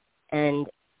energy. And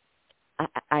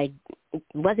I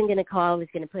wasn't going to call. I was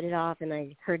going to put it off, and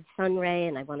I heard Sunray,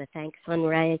 and I want to thank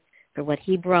Sunray for what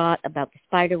he brought about the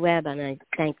spider web, and I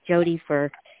thank Jody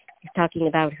for talking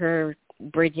about her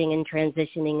bridging and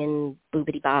transitioning and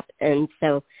boobity bop. And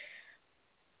so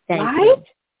thank you.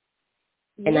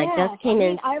 And I just came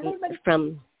in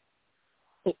from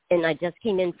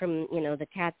the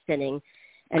cat sitting,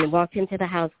 and walked into the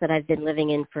house that I've been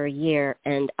living in for a year,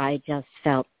 and I just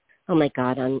felt, oh my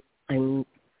God,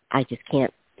 I just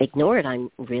can't ignore it.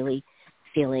 I'm really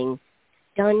feeling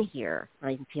done here.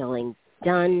 I'm feeling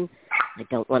done. I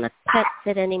don't want to pet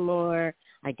sit anymore.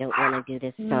 I don't want to do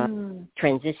this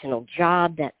transitional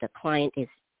job that the client is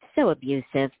so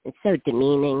abusive and so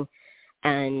demeaning.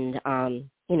 And,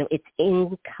 it's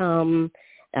income,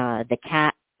 the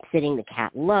cat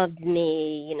loved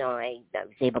me, I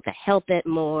was able to help it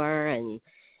more, and,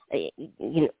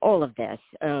 all of this.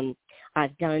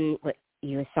 I've done what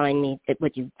you assigned me,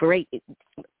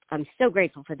 I'm so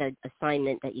grateful for the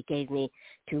assignment that you gave me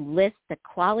to list the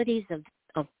qualities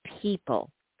of people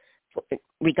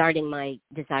regarding my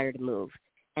desire to move.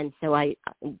 And so while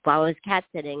I was cat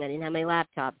sitting, I didn't have my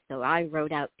laptop, so I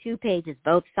wrote out 2 pages,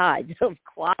 both sides, of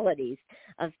qualities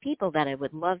of people that I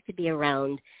would love to be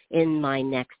around in my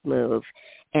next move.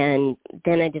 And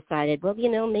then I decided, well,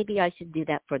 maybe I should do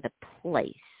that for the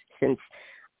place, since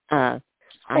I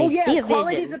see a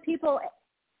qualities vision. of people.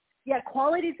 Yeah,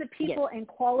 qualities of people and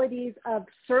qualities of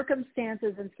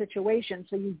circumstances and situations.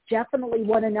 So you definitely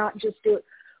want to not just do it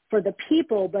for the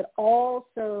people, but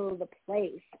also the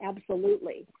place.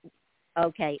 Absolutely.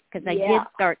 Okay, because I did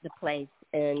start the place,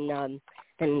 and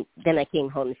then I came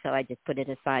home, so I just put it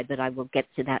aside. But I will get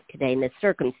to that today. In the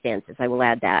circumstances, I will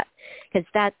add that, because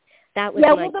that was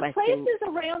my question. The place is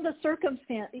around the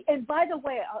circumstance. And by the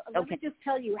way, let me just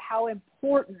tell you how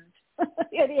important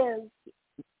it is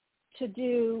to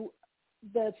do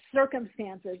the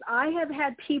circumstances. I have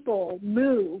had people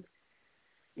move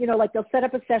you know, like they'll set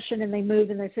up a session and they move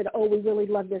and they said, oh, we really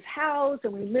love this house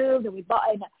and we moved and we bought,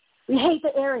 and we hate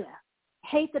the area,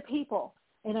 hate the people.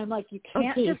 And I'm like, you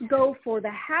can't just go for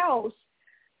the house.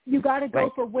 You got to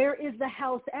go for where is the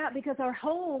house at, because our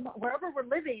home, wherever we're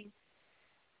living,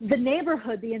 the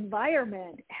neighborhood, the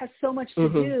environment has so much to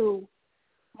do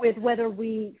with whether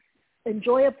we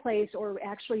enjoy a place or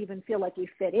actually even feel like we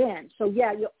fit in. So,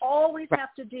 yeah, you always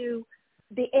have to do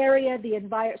the area, the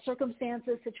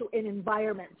circumstances, and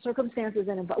environment, circumstances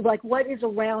and like what is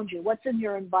around you, what's in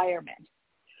your environment.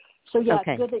 So, yeah,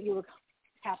 it's good that you were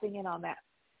tapping in on that.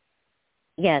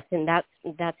 Yes, and that's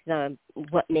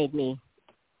what made me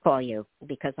call you,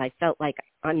 because I felt like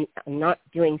I'm not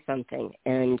doing something,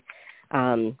 and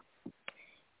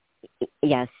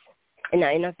yes, and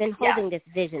I've been holding this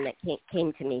vision that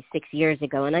came to me 6 years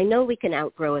ago, and I know we can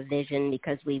outgrow a vision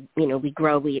because we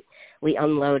grow, we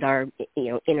unload our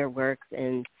inner works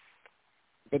and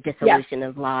the dissolution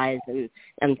of lies and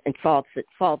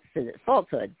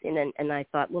falsehoods, and I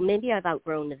thought, well, maybe I've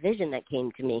outgrown the vision that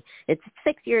came to me. It's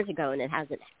 6 years ago, and it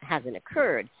hasn't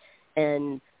occurred,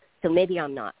 and so maybe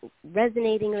I'm not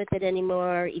resonating with it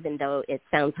anymore, even though it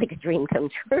sounds like a dream come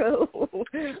true.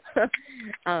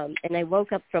 And I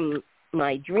woke up from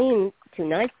my dream 2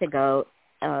 nights ago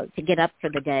to get up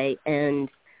for the day, and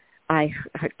I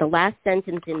heard the last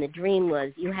sentence in the dream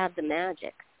was, "You have the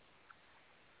magic."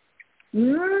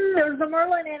 There's the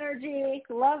Merlin energy.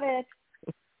 Love it.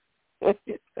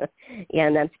 Yeah,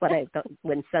 and that's what I thought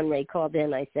when Sunray called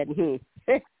in. I said,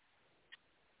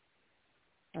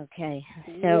 Okay,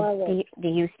 so do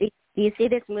you see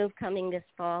this move coming this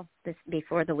fall, this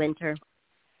before the winter?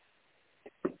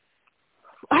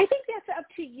 I think that's up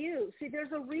to you. See, there's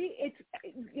it's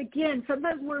again,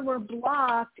 sometimes when we're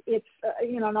blocked, it's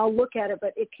and I'll look at it,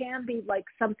 but it can be like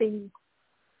something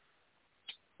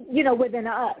within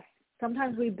us.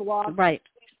 Sometimes we block. Right.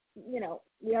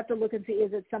 We have to look and see,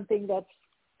 is it something that's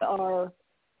our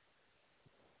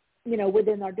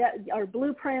within our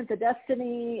blueprint, the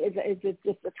destiny? Is it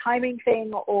just a timing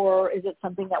thing, or is it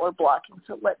something that we're blocking?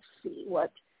 So let's see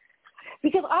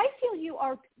because I feel you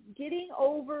are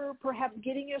perhaps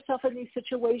getting yourself in these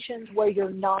situations where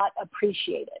you're not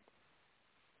appreciated.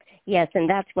 Yes, and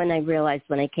that's when I realized,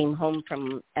 when I came home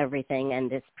from everything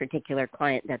and this particular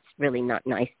client that's really not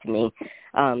nice to me,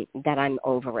 that I'm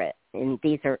over it. And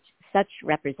these are such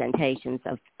representations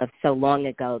of so long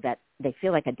ago that they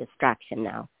feel like a distraction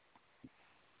now.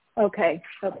 Okay.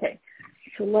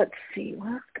 So let's see.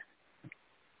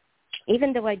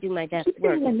 Even though I do my best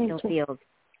work, it still feels...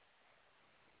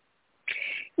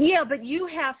 Yeah, but you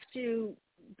have to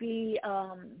be,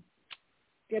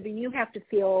 Debbie, you have to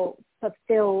feel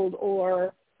fulfilled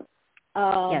or...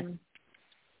 yes.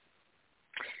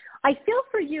 I feel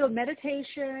for you, a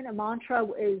meditation, a mantra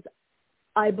is,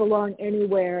 I belong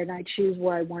anywhere and I choose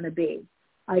where I want to be.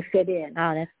 I fit in.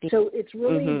 Oh, that's beautiful. So it's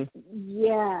really,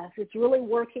 yes, it's really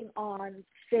working on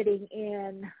fitting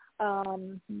in,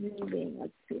 moving.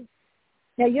 Let's see.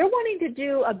 Now you're wanting to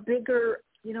do a bigger,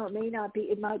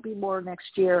 it might be more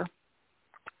next year.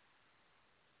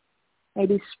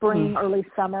 Maybe spring, early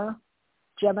summer,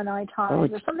 Gemini time.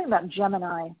 There's something about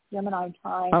Gemini time.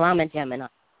 Oh, I'm a Gemini.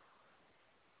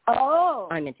 Oh.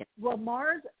 I'm a Gemini. Well,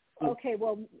 Mars, okay,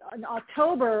 well, in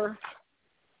October,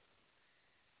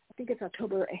 I think it's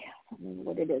October, I don't remember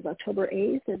what it is, October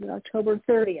 8th, is it October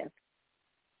 30th?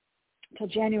 Until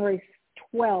January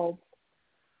 12th,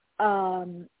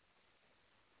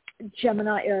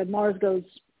 Mars goes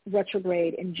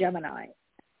retrograde in Gemini.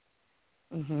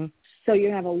 Mm-hmm. So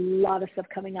you're going to have a lot of stuff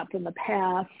coming up from the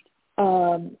past.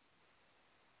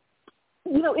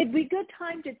 It'd be a good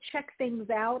time to check things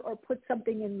out or put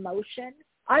something in motion.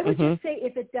 I would just say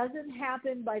if it doesn't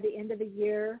happen by the end of the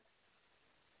year,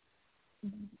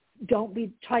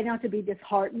 try not to be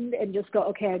disheartened and just go,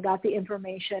 okay, I got the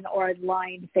information or I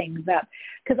lined things up.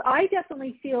 Because I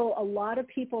definitely feel a lot of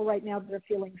people right now that are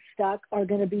feeling stuck are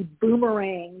going to be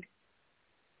boomeranged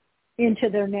into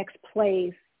their next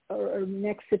place or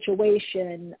next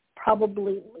situation.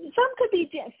 Probably, some could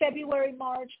be February,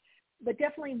 March, but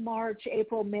definitely March,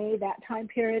 April, May, that time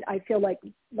period. I feel like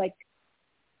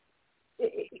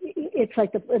it's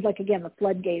like again, the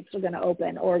floodgates are going to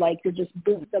open, or like you're just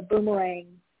the boomerang,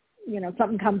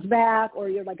 something comes back, or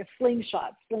you're like a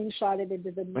slingshotted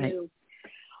into the new. Right.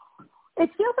 It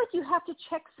feels like you have to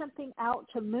check something out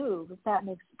to move, if that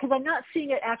makes, because I'm not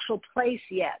seeing an actual place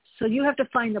yet. So you have to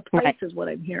find the place, is what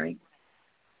I'm hearing.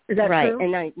 Is that right? true?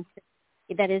 And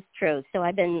that is true. So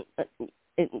I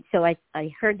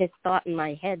heard this thought in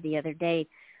my head the other day.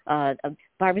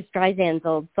 Barbra Streisand's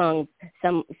old song,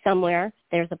 Somewhere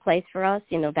There's a Place for Us,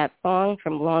 that song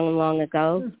from long, long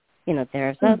ago.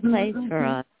 there's a place for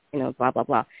us, blah, blah,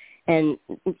 blah. And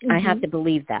I have to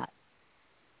believe that.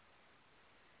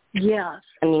 Yes.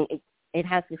 I mean, it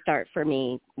has to start for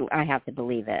me. I have to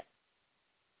believe it.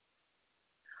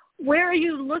 Where are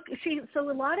you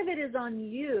so a lot of it is on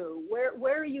you.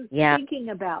 Where are you thinking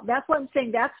about? That's what I'm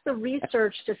saying. That's the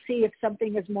research to see if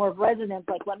something is more resonant.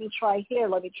 Like, let me try here,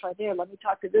 let me try there, let me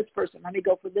talk to this person, let me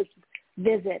go for this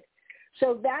visit.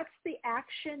 So that's the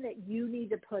action that you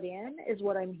need to put in, is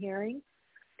what I'm hearing.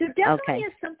 There definitely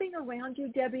is something around you,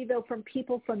 Debbie, though, from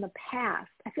people from the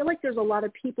past. I feel like there's a lot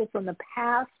of people from the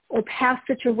past, or past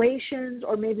situations,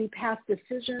 or maybe past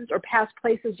decisions, or past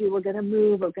places you were going to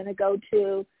move or going to go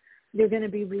to. You're going to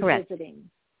be revisiting.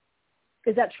 Correct.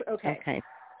 Is that true? Okay.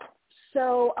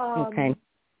 So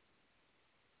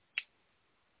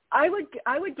I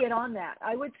would get on that.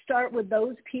 I would start with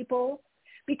those people,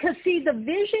 because, see, the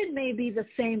vision may be the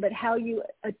same, but how you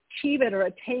achieve it or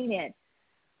attain it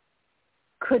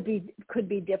could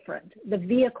be different. The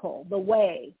vehicle, the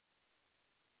way.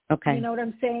 Okay. You know what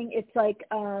I'm saying? It's like,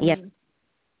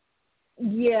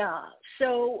 yeah.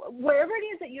 So wherever it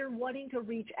is that you're wanting to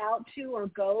reach out to or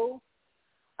go,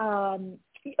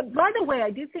 by the way, I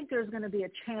do think there's going to be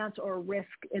a chance or a risk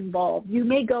involved. You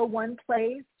may go one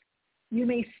place. You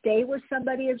may stay with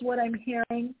somebody, is what I'm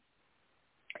hearing.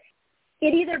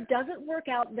 It either doesn't work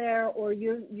out there, or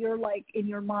you're like in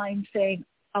your mind saying,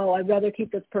 oh, I'd rather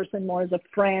keep this person more as a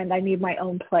friend. I need my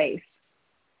own place.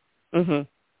 Mm-hmm.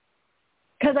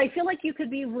 Because I feel like you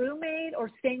could be roommate or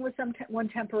staying with someone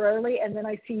temporarily, and then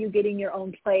I see you getting your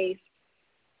own place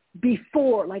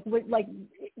before. Like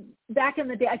back in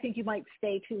the day, I think you might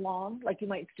stay too long. Like you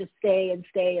might just stay and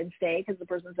stay and stay because the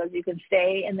person says you can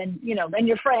stay, and then then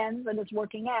you're friends and it's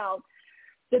working out.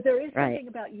 But there is something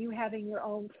about you having your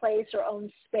own place or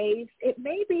own space. It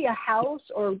may be a house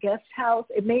or a guest house.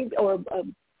 It may or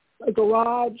a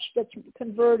garage that's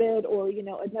converted, or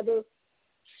another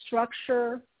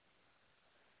structure.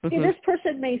 Mm-hmm. This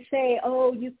person may say,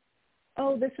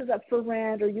 this is up for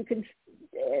rent, or you can,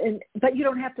 but you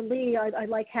don't have to leave. I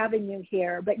like having you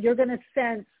here. But you're going to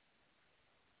sense,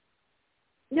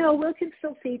 no, we can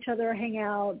still see each other, hang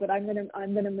out, but I'm going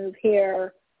to move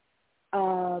here.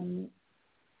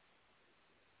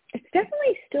 It's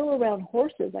definitely still around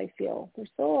horses, I feel. There's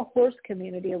still a horse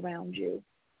community around you.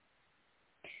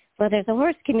 Well, there's a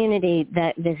horse community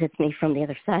that visits me from the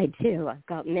other side, too. I've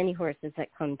got many horses that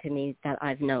come to me that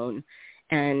I've known.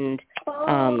 And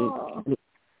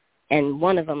and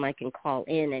one of them I can call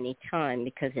in any time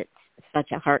because it's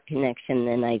such a heart connection,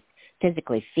 and I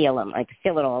physically feel them. I can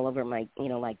feel it all over my,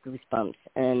 like goosebumps.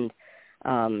 And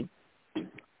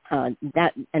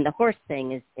that, and the horse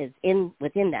thing is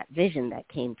within that vision that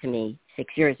came to me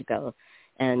 6 years ago.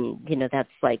 And, that's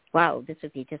like, wow, this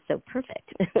would be just so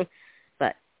perfect.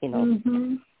 But,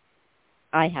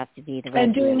 I have to be the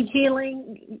and doing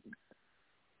healing.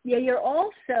 Yeah, you're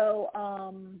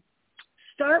also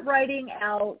start writing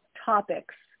out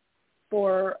topics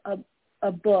for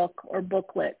a book or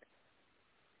booklet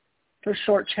for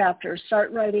short chapters.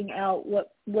 Start writing out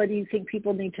what do you think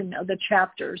people need to know, the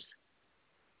chapters,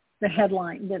 the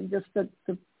headline, just the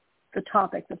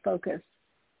topic, the focus.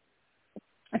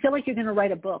 I feel like you're going to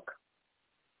write a book.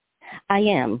 I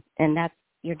am, and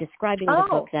you're describing the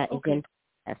book that is in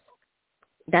process.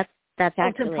 That's actually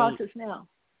it's in process now.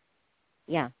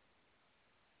 Yeah.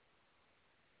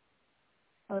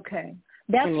 Okay.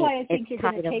 That's why I think you're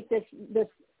going to take this.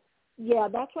 Yeah,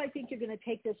 that's why I think you're going to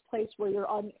take this place where you're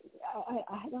on.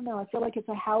 I don't know. I feel like it's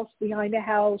a house behind a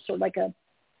house, or like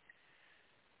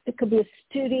it could be a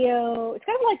studio. It's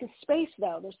kind of like a space,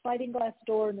 though. There's sliding glass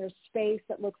door, and there's space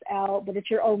that looks out, but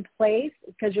it's your own place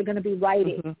because you're going to be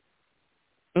writing.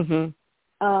 Mm-hmm.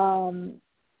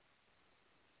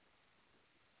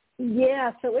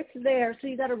 Yeah, so it's there. So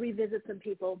you got to revisit some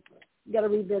people. You got to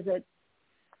revisit.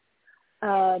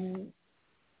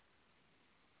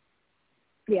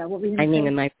 Yeah, what were you saying?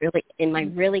 Am I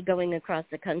really going across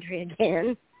the country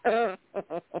again?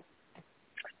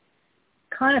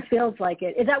 Kind of feels like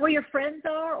it. Is that where your friends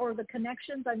are, or the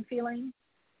connections I'm feeling?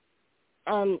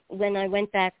 When I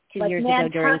went back 2 years ago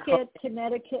during COVID,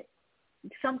 Connecticut,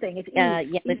 something. It's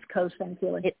East Coast, I'm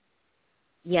feeling.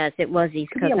 Yes, it was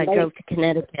East Coast. I drove to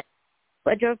Connecticut.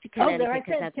 I drove to Connecticut. Oh, there I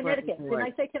said Connecticut. Didn't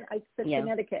I say I said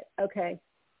Connecticut? Okay.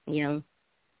 Yeah.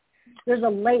 There's a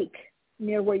lake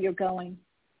near where you're going.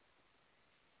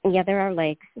 Yeah, there are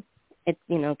lakes. It's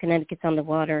Connecticut's on the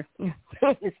water.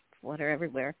 There's water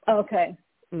everywhere. Okay.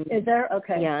 Mm. Is there?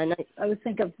 Okay. Yeah, and I was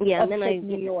thinking of and then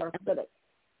New York, but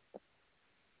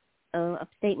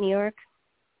upstate New York.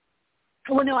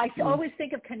 Well, no, I always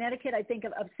think of Connecticut. I think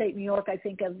of upstate New York. I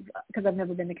think of, because I've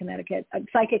never been to Connecticut.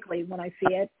 Psychically, when I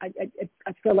see it, I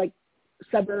feel like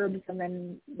suburbs, and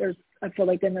then there's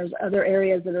other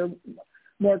areas that are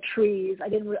more trees. I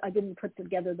didn't put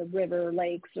together the river or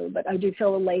lakes, but I do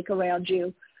feel a lake around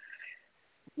you.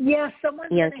 Yeah,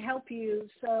 someone's going to help you,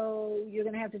 so you're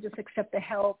going to have to just accept the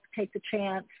help, take the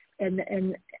chance,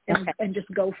 and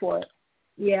just go for it.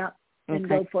 Yeah, and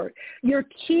go for it. Your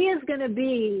key is going to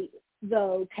be,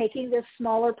 though, taking this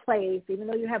smaller place, even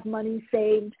though you have money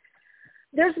saved.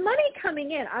 There's money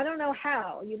coming in. I don't know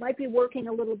how. You might be working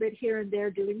a little bit here and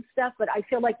there doing stuff, but I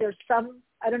feel like there's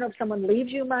I don't know if someone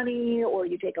leaves you money or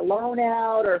you take a loan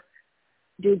out or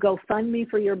do GoFundMe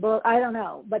for your book. I don't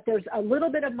know. But there's a little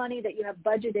bit of money that you have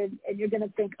budgeted, and you're going to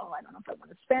think, oh, I don't know if I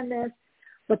want to spend this.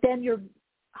 But then your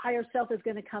higher self is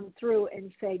going to come through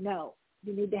and say, no,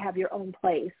 you need to have your own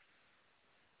place.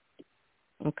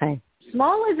 Okay.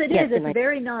 Small as it is, it's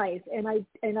very nice. And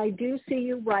I do see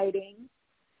you writing.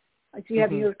 I see you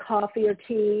having your coffee or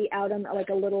tea out on like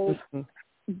a little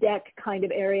deck kind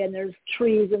of area, and there's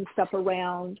trees and stuff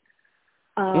around.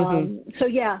 So,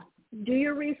 yeah, do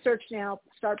your research now.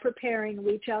 Start preparing.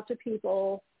 Reach out to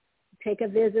people. Take a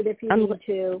visit if you need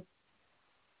to.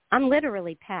 I'm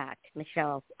literally packed,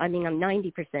 Michele. I mean, I'm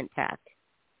 90% packed.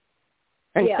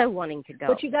 I'm so wanting to go.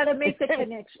 But you got to make the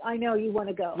connection. I know you want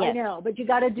to go. I know, but you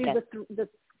got to do the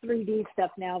 3D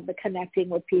stuff now, the connecting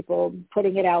with people,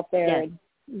 putting it out there, and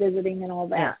visiting and all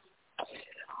that.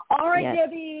 All right,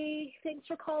 Debbie. Thanks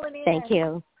for calling in. Thank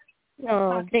you.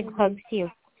 Oh, big hugs to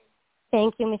you.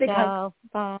 Thank you, Michele.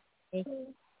 Bye.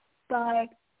 Bye.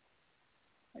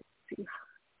 Let's see.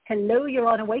 Hello, you're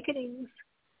on Awakenings.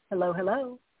 Hello,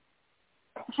 hello.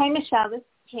 Hi, Michele. This is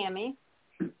Tammy.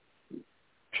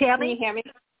 Tammy? Can you hear me?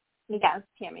 Yes,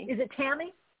 Tammy. Is it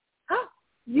Tammy? Oh,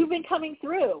 you've been coming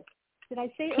through. Did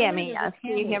I say Tammy? Yes.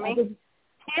 Can you hear me?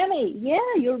 Tammy, yeah,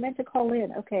 you were meant to call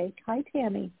in. Okay. Hi,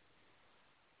 Tammy.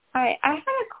 All right. I had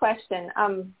a question.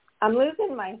 I'm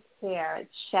losing my hair.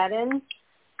 It's shedding.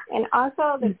 And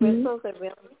also the bristles are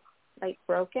really, like,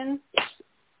 broken.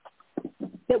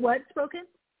 What's broken?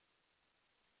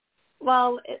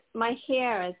 Well, my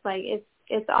hair is like,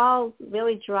 it's all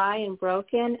really dry and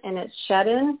broken, and it's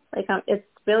shedding. Like, it's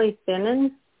really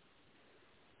thinning.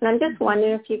 And I'm just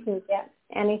wondering if you can get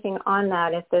anything on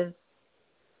that, if there's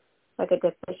like a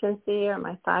deficiency or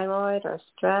my thyroid or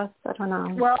stress. I don't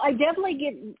know. Well, I definitely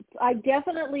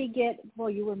get, well,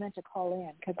 you were meant to call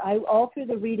in because all through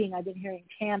the reading I've been hearing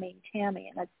Tammy,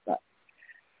 and that's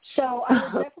so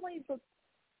I would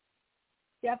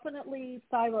definitely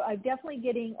thyroid. I'm definitely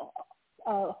getting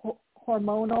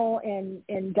hormonal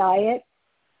and diet.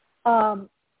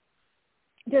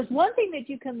 There's one thing that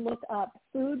you can look up,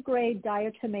 food grade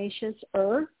diatomaceous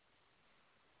earth,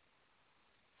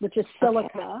 which is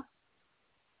silica,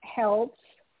 helps.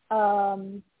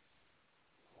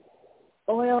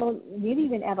 Oil, maybe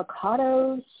even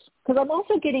avocados, because I'm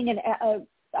also getting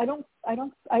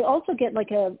I also get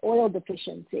like a oil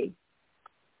deficiency.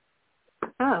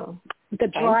 Oh. The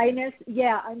dryness,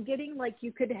 I'm getting like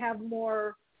you could have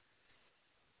more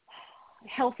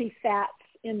healthy fats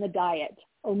in the diet,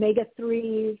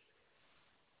 omega-3s.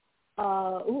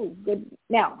 Good.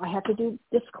 Now, I have to do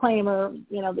disclaimer,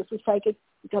 this is psychic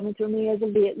coming through me as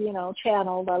a,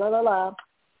 channel, blah, blah, blah, blah.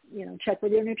 Check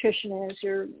with your nutritionist,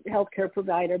 your healthcare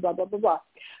provider, blah, blah, blah, blah.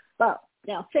 But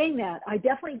now saying that, I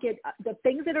definitely get the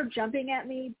things that are jumping at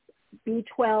me,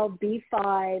 B12,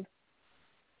 B5,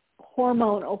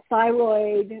 hormonal,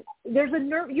 thyroid. There's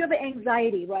you have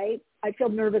anxiety, right? I feel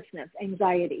nervousness,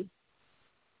 anxiety.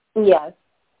 Yes.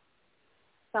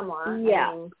 Somewhat.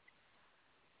 Yeah.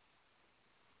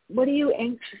 What are you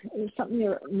anxious? Something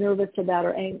you're nervous about,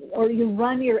 or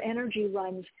your energy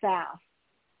runs fast.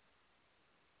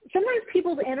 Sometimes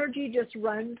people's energy just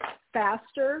runs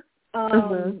faster,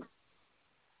 and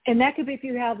that could be if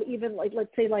you have even like,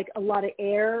 let's say, like a lot of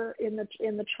air in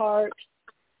the chart.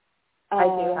 I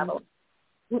do have a.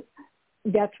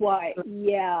 That's why.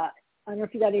 Yeah. I don't know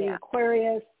if you got any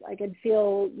Aquarius. I can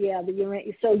feel the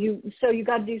Uranus. So you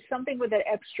got to do something with that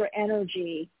extra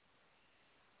energy.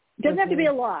 It doesn't have to be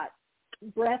a lot.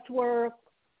 Breath work,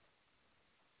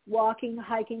 walking,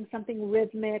 hiking, something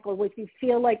rhythmic, or if you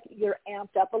feel like you're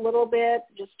amped up a little bit,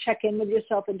 just check in with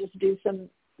yourself and just do some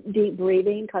deep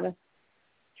breathing, kind of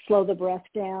slow the breath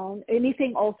down.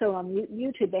 Anything also on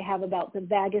YouTube they have about the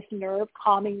vagus nerve,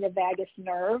 calming the vagus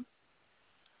nerve.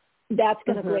 That's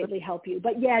going to greatly help you.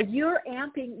 But you're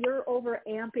over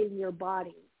amping your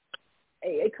body.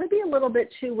 It could be a little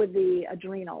bit too with the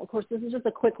adrenal. Of course, this is just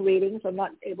a quick reading, so I'm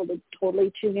not able to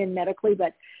totally tune in medically,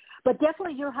 but But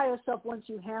definitely your higher self wants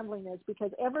you handling this,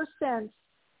 because ever since,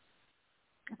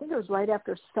 I think it was right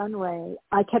after Sunray,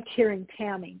 I kept hearing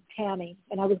Tammy.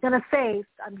 And I was going to say,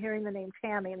 I'm hearing the name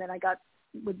Tammy, and then I got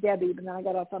with Debbie, but then I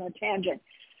got off on a tangent.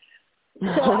 So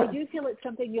I do feel it's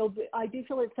something you'll be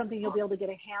able to get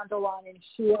a handle on and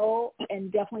heal.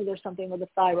 And definitely there's something with the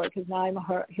thyroid, because now I'm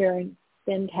hearing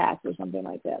Syntax or something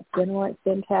like that.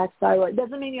 Syntax, thyroid.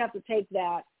 Doesn't mean you have to take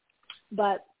that,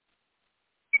 but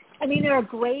I mean, there are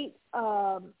great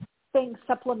things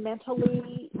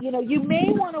supplementally. You may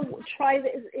want to try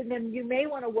this, and then you may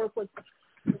want to work with,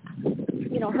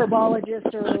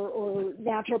 herbologist or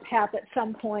naturopath at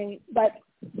some point. But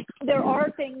there are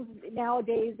things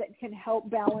nowadays that can help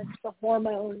balance the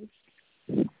hormones.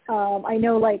 I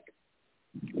know, like,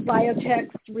 biotech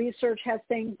research has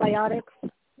things, biotics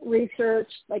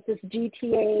research, like this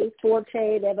GTA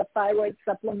Forte, they have a thyroid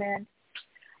supplement.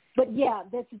 But yeah,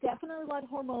 that's definitely a lot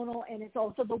hormonal, and it's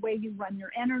also the way you run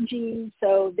your energy,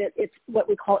 so that it's what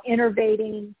we call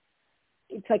innervating.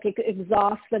 It's like it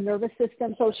exhausts the nervous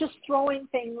system. So it's just throwing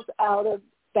things out of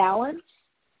balance.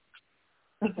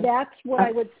 That's what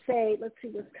I would say. Let's see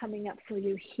what's coming up for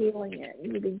you, healing it,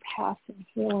 moving past and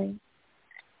healing.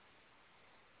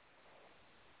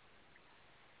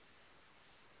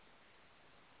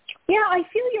 Yeah, I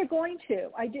feel you're going to.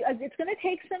 I do. It's going to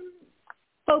take some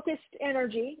focused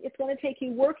energy. It's going to take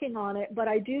you working on it, but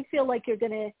I do feel like you're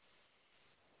going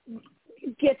to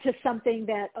get to something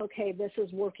that, okay, this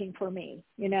is working for me,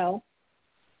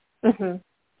 Mhm.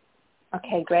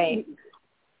 Okay, great.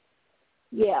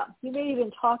 Yeah, you may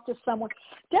even talk to someone.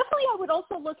 Definitely, I would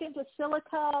also look into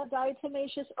silica,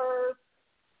 diatomaceous earth,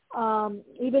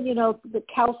 even, the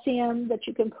calcium that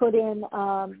you can put in,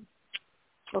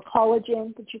 or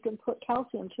collagen that you can put,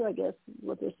 calcium too, I guess is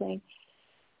what they're saying.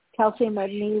 Calcium,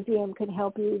 magnesium can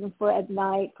help you even for at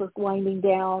night, for winding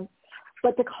down.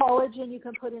 But the collagen you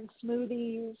can put in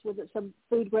smoothies with some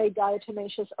food-grade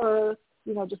diatomaceous earth,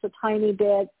 just a tiny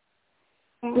bit.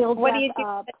 Build what that do you do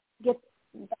up.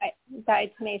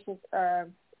 Diatomaceous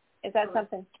herb? Is that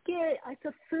something? Yeah, it's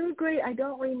a food grade. I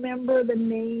don't remember the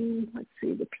name. Let's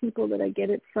see, the people that I get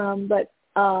it from. But,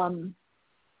 and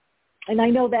I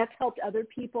know that's helped other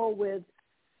people with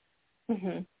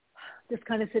this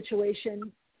kind of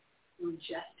situation.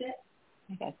 Ingest it?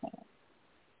 I guess so.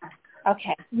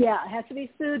 Okay. Yeah, it has to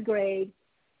be food grade.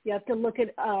 You have to look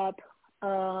it up.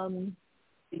 I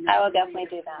will definitely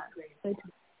do that.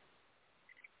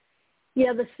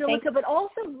 Yeah, the silica, but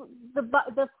also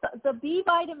the B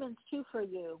vitamins too for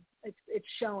you. It's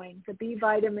showing the B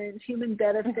vitamins, human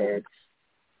benefits.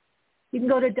 You can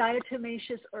go to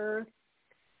diatomaceousearth.com.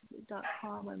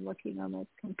 I'm looking on my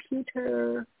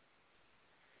computer.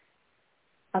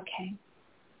 Okay.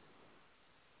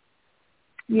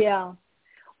 Yeah,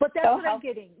 but that's so what I'm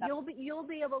getting. You'll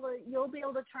be able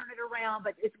to turn it around.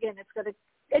 But it's gonna,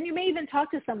 and you may even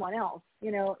talk to someone else.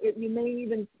 You may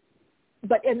even.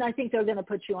 And I think they're going to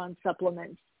put you on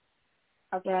supplements,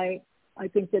 right? I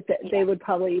think that they would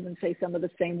probably even say some of the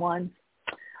same ones.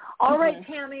 All right,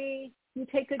 Tammy, you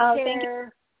take good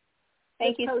care.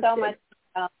 Thank you so much.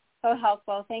 So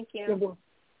helpful. Thank you.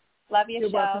 Love your show.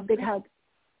 You're welcome. Big hug.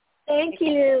 Thank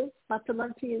you. Lots of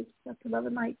love to you. Lots of love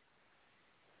and light.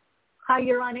 Hi,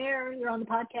 you're on air. You're on the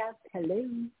podcast. Hello.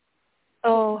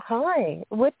 Oh, hi.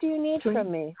 What do you need from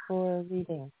me for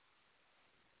reading?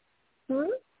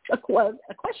 A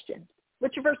question.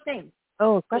 What's your first name?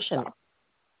 Oh, a question.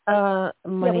 My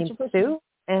name's Sue,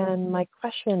 and my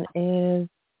question is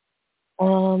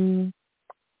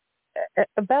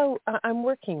about, I'm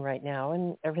working right now,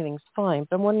 and everything's fine,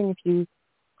 but I'm wondering if you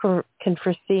can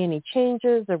foresee any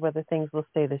changes or whether things will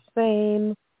stay the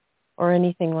same or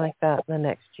anything like that in the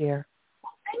next year.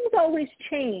 Things always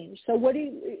change. So what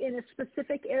in a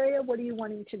specific area, what are you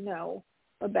wanting to know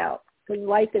about? Because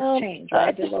life has changed,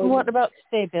 right? What about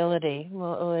stability?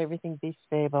 Will everything be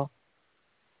stable?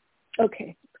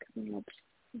 Okay. Coming up.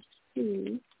 Let's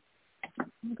see.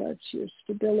 That's your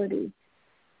stability.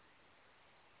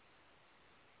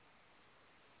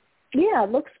 Yeah,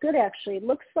 it looks good actually. It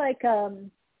looks like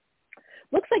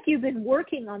you've been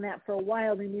working on that for a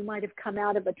while, and you might have come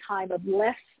out of a time of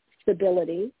less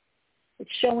stability.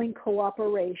 It's showing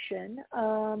cooperation.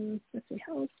 Let's see,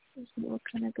 how is this work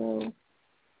going to go?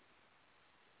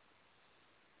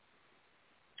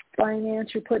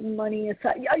 Finance, you're putting money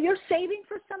aside. You're saving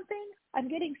for something? I'm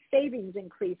getting savings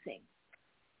increasing.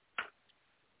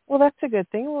 Well, that's a good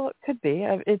thing. Well, it could be.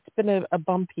 It's been a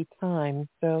bumpy time,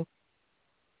 so.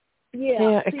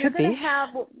 Yeah, it so could be.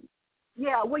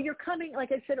 Well, you're coming,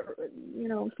 like I said,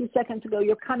 a few seconds ago,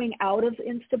 you're coming out of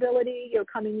instability. You're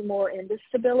coming more into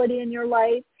stability in your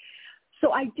life.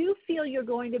 So I do feel you're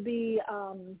going to be,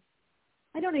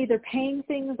 I don't know, either paying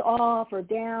things off or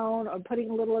down or putting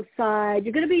a little aside.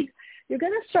 You're going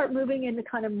to start moving into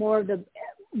kind of more of the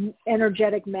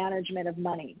energetic management of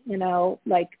money,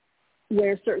 like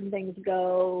where certain things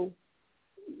go,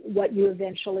 what you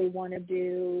eventually want to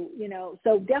do,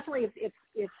 So definitely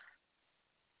if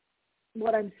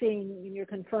what I'm seeing, and you're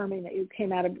confirming that you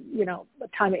came out of, a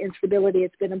time of instability,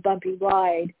 it's been a bumpy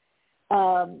ride,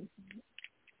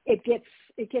 it gets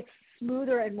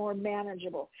smoother and more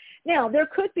manageable. Now, there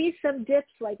could be some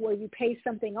dips like where you pay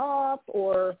something off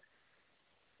or,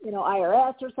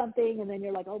 IRS or something, and then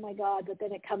you're like, oh my God, but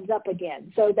then it comes up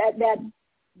again. So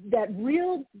that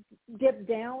real dip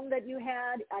down that you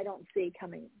had, I don't see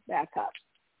coming back up.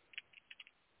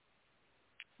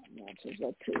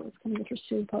 It's coming for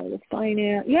soon, part of the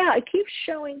finance. Yeah, it keeps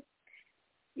showing.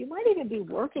 You might even be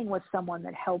working with someone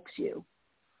that helps you.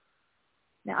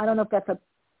 Now, I don't know if that's a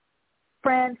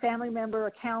friend, family member,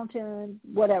 accountant,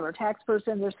 whatever, tax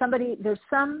person. There's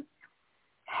some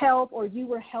help, or you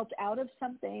were helped out of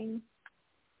something,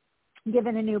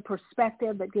 given a new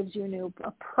perspective that gives you a new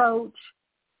approach.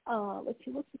 Let's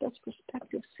see, what's the best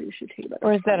perspective Sue should take about?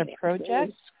 Or is that a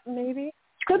project, maybe?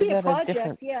 Could be a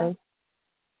project, yeah.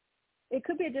 It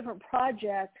could be a different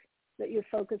project that you're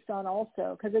focused on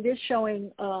also, because it is showing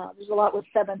there's a lot with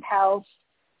seventh house,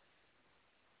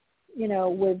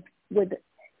 with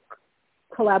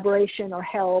collaboration or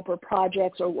help or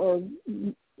projects, or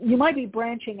you might be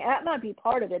branching. That might be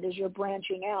part of it, is you're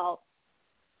branching out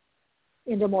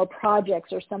into more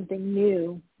projects or something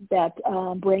new that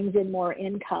brings in more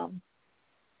income.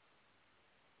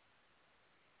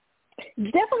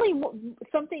 Definitely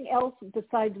something else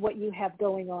besides what you have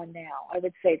going on now. I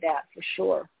would say that for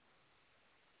sure.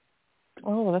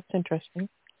 Oh, that's interesting.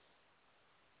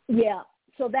 Yeah.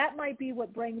 So that might be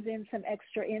what brings in some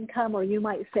extra income, or you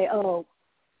might say,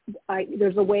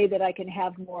 there's a way that I can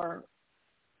have more,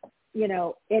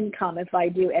 income if I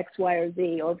do X, Y, or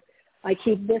Z, or I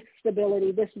keep this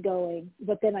stability, this going,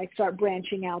 but then I start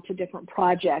branching out to different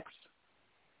projects.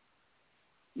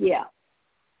 Yeah.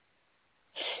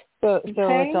 So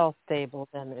it's all stable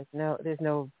then. There's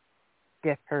no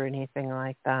dip or anything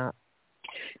like that.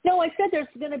 No, I said there's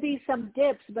going to be some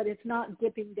dips, but it's not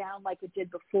dipping down like it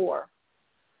did before.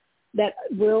 That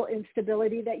real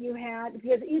instability that you had,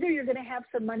 because either you're going to have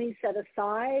some money set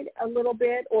aside a little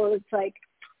bit, or it's like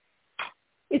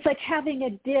having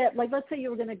a dip. Like, let's say you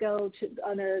were going to go to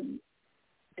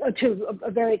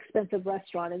a very expensive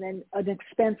restaurant, and then an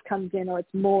expense comes in, or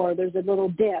it's more. There's a little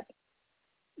dip.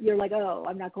 You're like, oh,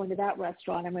 I'm not going to that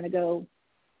restaurant. I'm going to go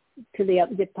to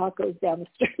get tacos down the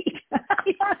street.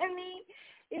 You know what I mean?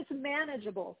 It's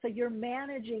manageable. So you're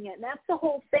managing it. And that's the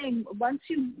whole thing. Once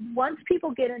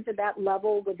people get into that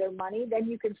level with their money, then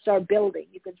you can start building.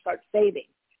 You can start saving.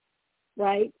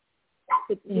 Right?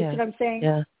 You see what I'm saying?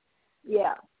 Yeah.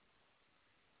 Yeah.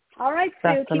 All right,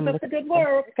 Sue. Keep up the good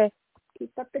work. Okay.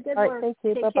 Keep up the good work. Right, thank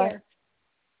you. Take Bye-bye. care.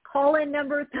 Call in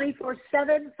number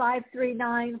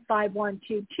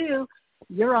 347-539-5122.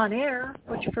 You're on air.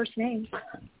 What's your first name?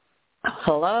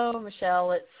 Hello,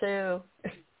 Michele. It's Sue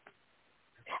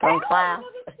from class.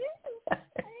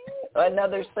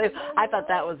 Another Sue. I thought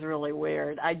that was really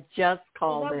weird. I just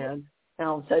called in and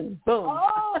all of a sudden, boom.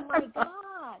 Oh, my God.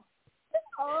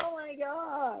 Oh, my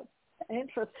God.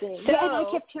 Interesting. So, I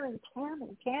kept hearing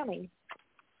Tammy.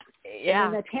 Yeah.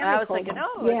 I was thinking,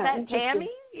 is that Tammy?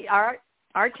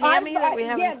 Our Tammy that we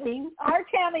haven't seen? Our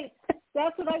Tammy.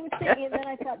 That's what I was thinking. And then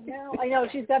I thought, no. I know.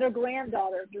 She's got her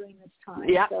granddaughter during this time.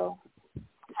 Yeah. So,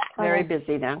 very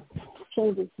busy now.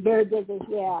 Changes. Very busy,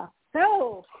 yeah.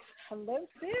 So, hello,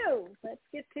 Sue. Let's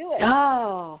get to it.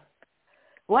 Oh.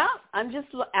 Well, I'm just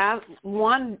I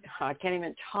can't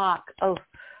even talk.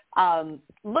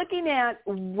 Looking at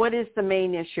what is the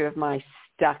main issue of my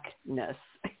stuckness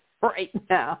right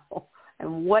now,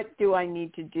 and what do I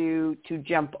need to do to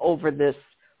jump over this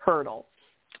hurdle?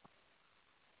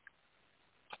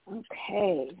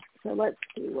 Okay, so let's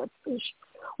see what's the issue.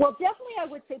 Well, definitely I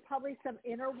would say probably some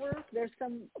inner work. There's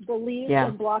some beliefs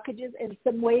and blockages and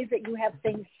some ways that you have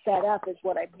things set up is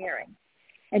what I'm hearing.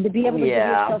 And to be able to give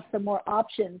yourself some more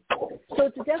options. So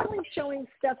it's definitely showing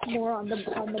stuff more on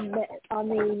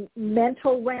the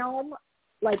mental realm,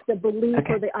 like the belief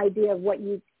or the idea of what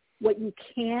you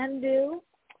can do.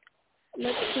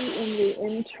 Let's see in the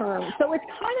interim. So it's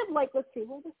kind of like, let's see,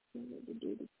 what does she need to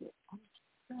do to get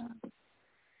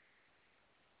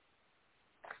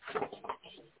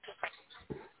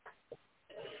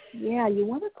Yeah, you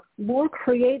want to more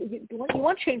create. You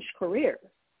want to change careers.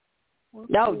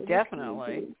 No,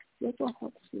 definitely. What will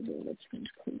help you do? Let's change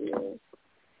careers.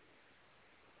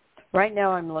 Right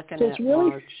now I'm looking so at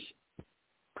March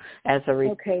as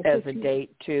a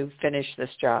date to finish this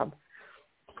job.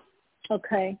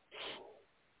 Okay.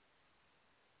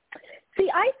 See,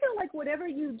 I feel like whatever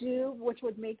you do, which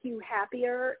would make you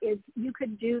happier, is you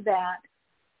could do that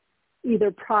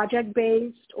either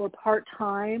project-based or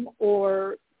part-time,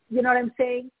 or, you know what I'm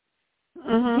saying?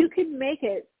 You can make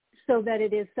it so that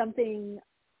it is something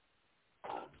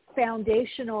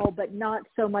foundational, but not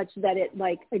so much that it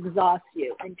like exhausts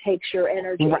you and takes your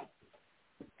energy. Right.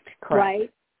 Correct.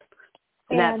 Right?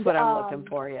 And that's what I'm looking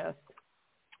for, yes.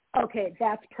 Okay,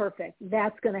 that's perfect.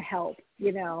 That's going to help,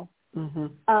 you know. Mm-hmm.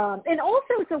 And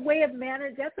also it's a way of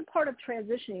managing, that's a part of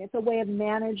transitioning. It's a way of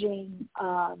managing,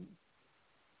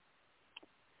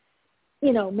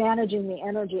 managing the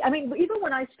energy. I mean, even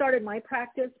when I started my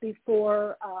practice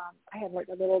before, I had like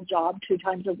a little job 2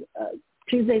 times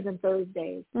Tuesdays and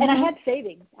Thursdays. And I had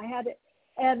savings. I had it.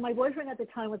 And my boyfriend at the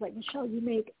time was like, Michele, you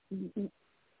make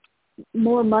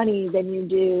more money than you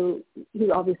do.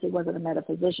 He obviously wasn't a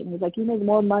metaphysician. He's like, you make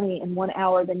more money in 1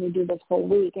 hour than you do this whole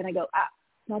week. And I go,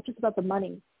 it's not just about the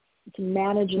money. It's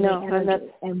managing the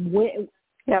energy. And when,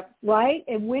 right?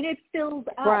 And when it fills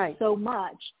out so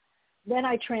much, then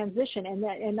I transition,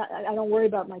 and I don't worry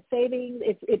about my savings.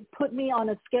 It put me on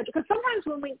a schedule. Because sometimes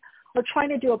when we are trying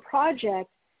to do a project,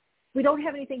 we don't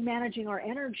have anything managing our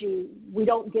energy. We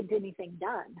don't get anything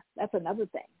done. That's another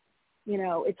thing. You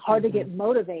know, it's hard to get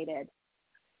motivated.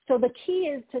 So the key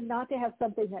is not to have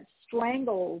something that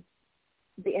strangles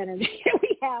the energy that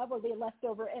we have, or the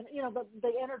leftover, and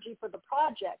the energy for the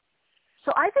project.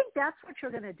 So I think that's what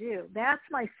you're going to do. That's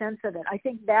my sense of it. I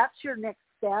think that's your next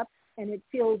step, and it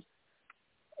feels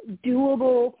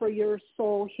doable for your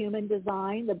soul human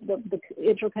design, the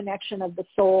interconnection of the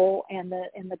soul and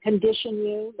the condition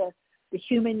you, the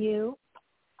human you.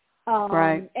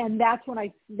 Right. And that's when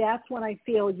I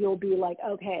feel you'll be like,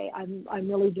 okay, I'm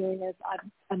really doing this.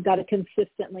 I've got to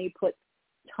consistently put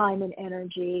time and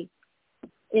energy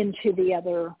into the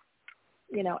other,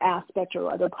 aspect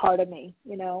or other part of me,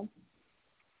 Yeah,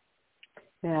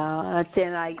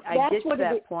 and I get to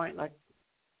that point, like,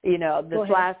 this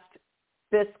last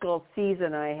fiscal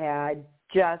season I had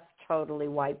just totally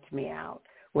wiped me out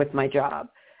with my job.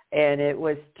 And it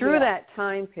was through that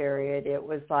time period, it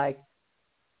was like,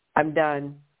 I'm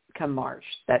done come March.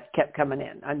 That kept coming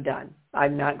in. I'm done.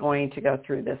 I'm not going to go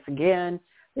through this again.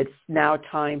 It's now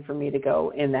time for me to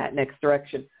go in that next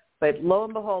direction. But lo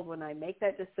and behold, when I make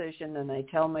that decision and I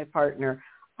tell my partner,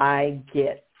 I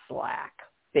get slack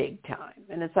big time.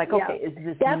 And it's like, okay, is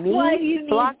this me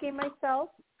blocking myself?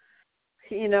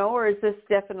 Or is this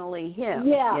definitely him?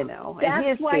 Yeah, and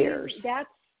his fears. That's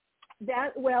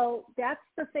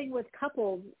the thing with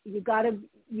couples. You got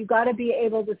to be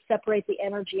able to separate the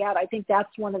energy out. I think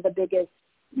that's one of the biggest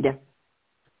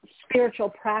spiritual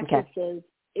practices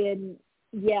is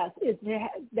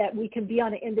that we can be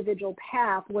on an individual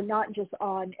path. We're not just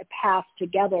on a path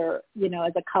together,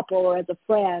 as a couple or as a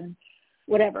friend,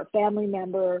 whatever, family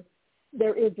member.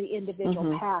 There is the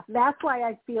individual path. That's why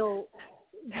I feel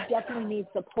you definitely need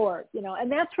support,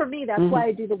 and that's for me. That's why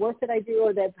I do the work that I do,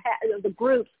 or the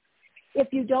groups.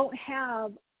 If you don't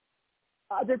have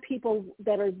other people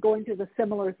that are going through the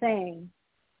similar thing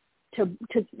to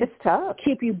it's tough.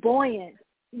 Keep you buoyant.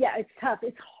 Yeah, it's tough.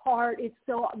 It's hard. It's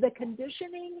so the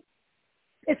conditioning,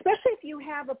 especially if you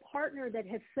have a partner that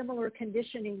has similar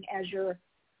conditioning as your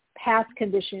past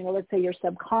conditioning, or let's say your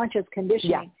subconscious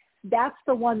conditioning, that's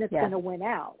the one that's going to win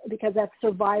out, because that's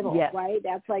survival, right?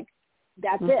 That's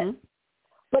it.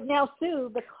 But now,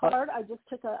 Sue, the card, I just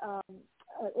took an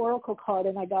oracle card,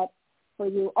 and I got for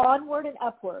you, onward and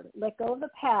upward. Let go of the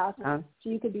past so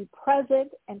you can be present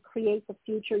and create the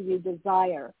future you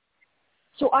desire.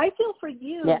 So I feel for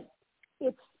you,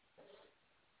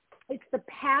 it's the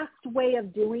past way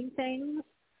of doing things.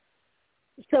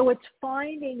 So it's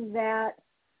finding that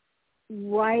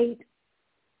right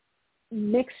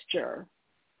mixture.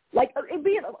 Like,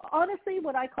 honestly,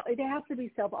 what I call, it has to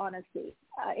be self-honesty.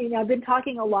 I've been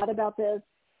talking a lot about this.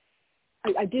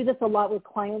 I do this a lot with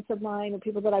clients of mine or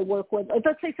people that I work with.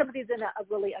 Let's say somebody's in a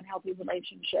really unhealthy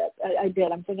relationship.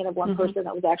 I'm thinking of one person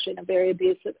that was actually in a very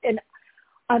abusive. And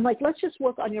I'm like, let's just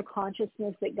work on your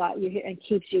consciousness that got you here and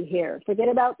keeps you here. Forget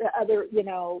about the other,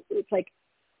 it's like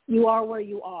you are where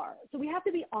you are. So we have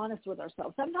to be honest with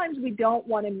ourselves. Sometimes we don't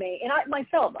want to make, and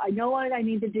I know what I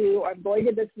need to do, or I'm going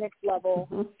to this next level.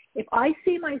 If I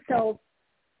see myself,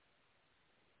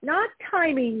 not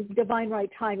timing, divine right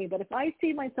timing, but if I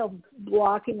see myself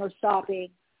blocking or stopping,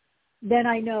 then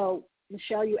I know,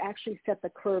 Michele, you actually set the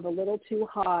curve a little too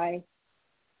high.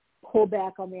 Pull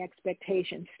back on the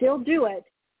expectation. Still do it,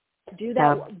 Do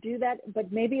that,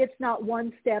 but maybe it's not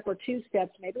one step or two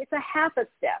steps. Maybe it's a half a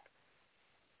step.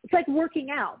 It's like working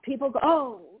out. People go,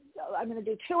 oh, I'm going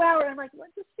to do 2 hours. I'm like,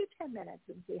 let's just do 10 minutes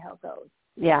and see how it goes.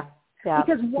 Yeah.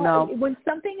 Because when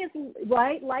something is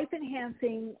right,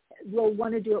 life-enhancing, we'll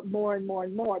want to do it more and more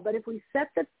and more. But if we set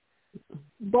the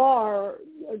bar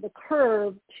or the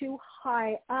curve too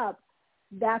high up,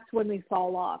 that's when we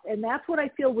fall off. And that's what I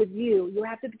feel with you. You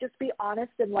have to just be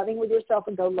honest and loving with yourself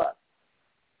and go, look,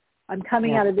 I'm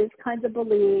coming out of this kinds of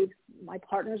beliefs. My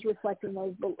partner's reflecting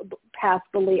those past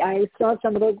beliefs. I still have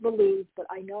some of those beliefs, but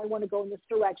I know I want to go in this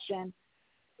direction.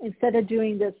 Instead of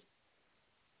doing this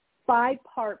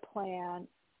 5-part plan,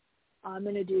 I'm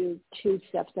going to do 2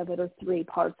 steps of it or 3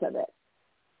 parts of it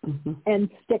and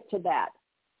stick to that.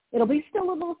 It'll be still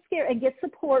a little scary, and get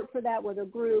support for that, whether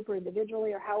group or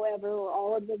individually or however, or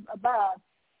all of the above.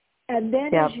 And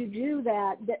then as you do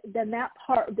that, then that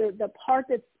part, the part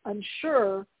that's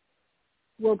unsure,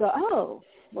 will go, oh,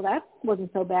 well, that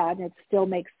wasn't so bad, and it still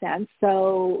makes sense.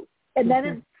 So, and then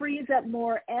it frees up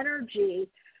more energy.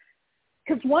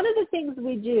 Because one of the things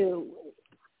we do,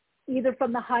 either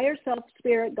from the higher self,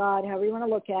 spirit, God, however you want to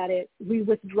look at it, we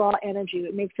withdraw energy.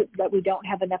 It makes it that we don't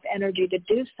have enough energy to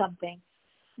do something.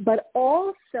 But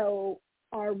also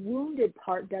our wounded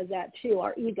part does that too,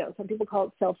 our ego. Some people call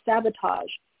it self-sabotage.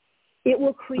 It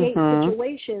will create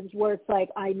situations where it's like,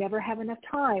 I never have enough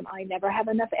time. I never have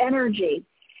enough energy.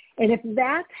 And if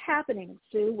that's happening,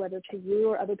 Sue, whether to you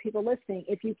or other people listening,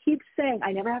 if you keep saying,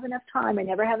 I never have enough time, I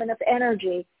never have enough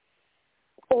energy,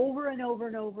 over and over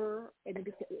and over, and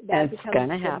that becomes going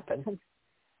to happen.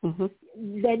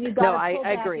 Then you've got to pull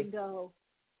back agree. and go,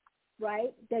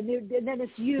 right? Then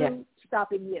it's you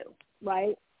stopping you,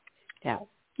 right? Yeah.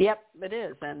 Yep, it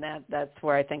is. And that's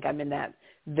where I think I'm in that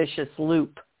vicious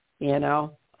loop, you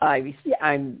know.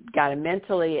 I'm got to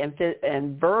mentally and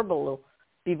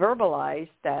be verbalized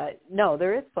that, no,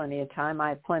 there is plenty of time. I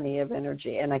have plenty of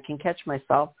energy, and I can catch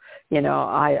myself, you know,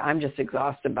 I'm just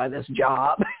exhausted by this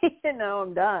job. You know,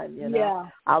 I'm done, you know. Yeah.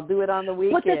 I'll do it on the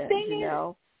weekend, you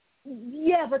know.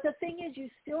 Yeah, but the thing is you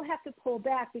still have to pull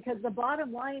back, because the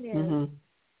bottom line is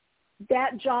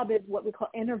that job is what we call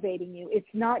innervating you. It's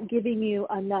not giving you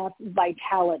enough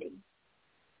vitality.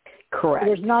 Correct.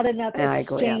 There's not enough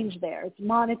exchange there. It's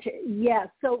monetary. Yes,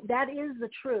 so that is the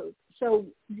truth. So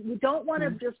you don't want to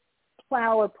just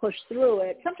plow or push through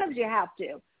it. Sometimes you have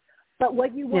to. But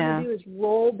what you want to do is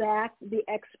roll back the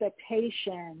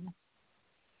expectation.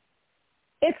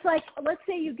 It's like, let's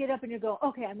say you get up and you go,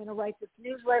 okay, I'm going to write this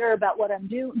newsletter about what I'm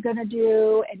going to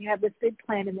do, and you have this big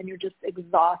plan, and then you're just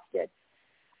exhausted.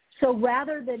 So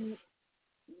rather than,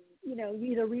 you know,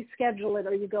 you either reschedule it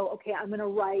or you go, okay, I'm going to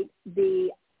write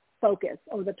the focus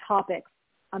or the topics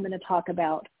I'm going to talk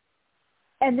about.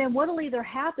 And then what will either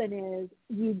happen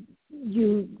is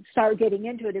you start getting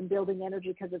into it and building energy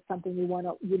because it's something you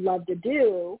love to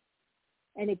do,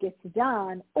 and it gets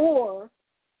done, or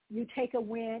you take a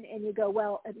win and you go,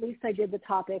 well, at least I did the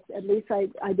topics, at least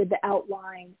I did the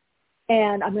outline,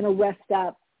 and I'm going to rest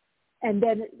up. And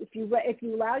then if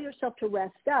you allow yourself to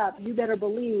rest up, you better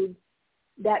believe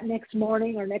that next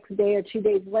morning or next day or 2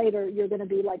 days later, you're going to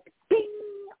be like, bing,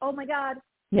 oh my God.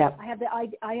 Yeah.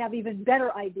 I have even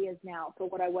better ideas now for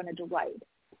what I wanted to write.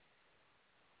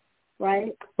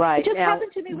 Right? Right. It just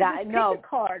happened to me with this picture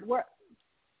card.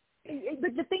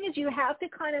 But the thing is, you have to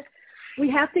we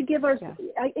have to give ourselves,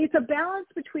 it's a balance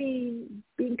between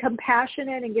being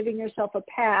compassionate and giving yourself a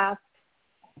pass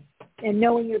and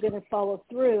knowing you're going to follow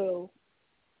through,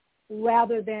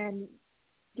 rather than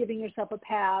giving yourself a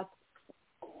pass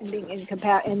and being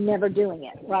and never doing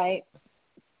it, right?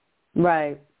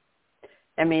 Right.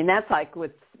 I mean, that's like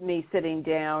with me sitting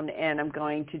down and I'm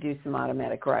going to do some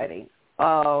automatic writing.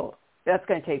 Oh, that's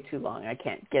going to take too long. I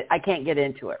can't get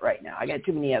into it right now. I got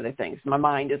too many other things. My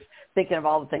mind is thinking of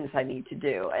all the things I need to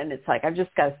do. And it's like, I've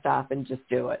just got to stop and just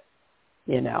do it.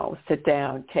 You know, sit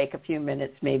down, take a few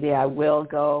minutes. Maybe I will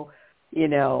go, you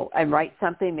know, and write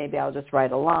something. Maybe I'll just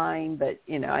write a line. But,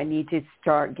 you know, I need to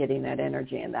start getting that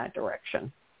energy in that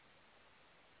direction.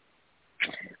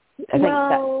 I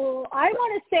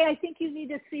want to say I think you need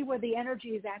to see where the energy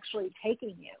is actually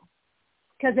taking you,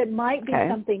 because it might be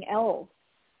something else.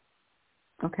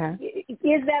 Okay.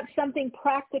 Is that something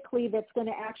practically that's going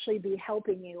to actually be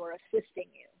helping you or assisting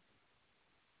you?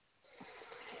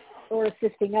 Or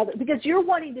assisting others? Because you're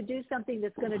wanting to do something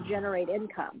that's going to generate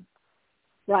income,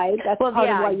 right? That's part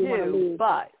of why you want to leave.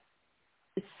 But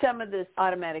some of this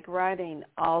automatic writing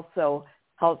also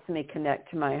helps me connect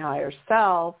to my higher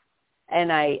self,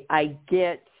 and I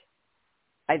get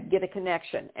a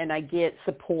connection, and I get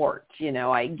support. You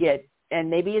know, and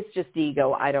maybe it's just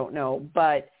ego, I don't know,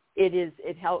 but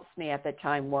it helps me at the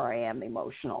time where I am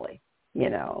emotionally,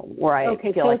 where I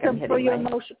feel so like I'm hitting for your my...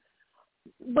 emotion.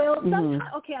 Well, sometimes,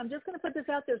 I'm just going to put this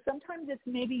out there. Sometimes it's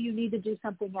maybe you need to do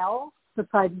something else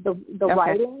besides the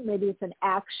writing. Maybe it's an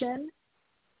action.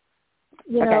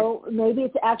 Maybe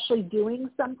it's actually doing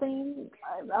something,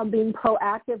 being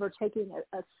proactive or taking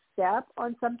a step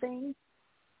on something.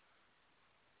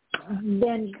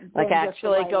 Then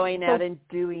actually going out and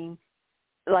doing,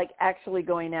 actually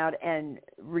going out and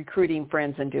recruiting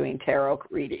friends and doing tarot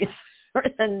readings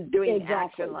and doing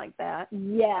action like that.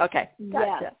 Yes. Okay.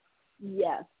 Gotcha.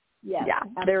 Yes. Yeah.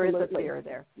 Absolutely. There is a fear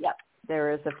there. Yep.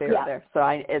 There is a fear there. So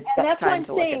it's time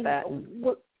to look at that.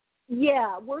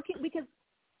 Working, because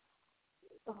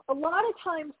a lot of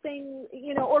times things,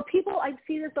 or people, I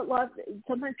see this a lot,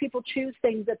 sometimes people choose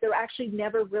things that they're actually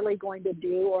never really going to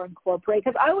do or incorporate.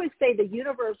 Because I always say the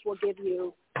universe will give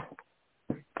you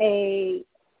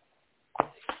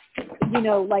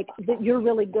that you're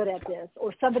really good at this,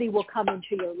 or somebody will come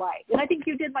into your life. And I think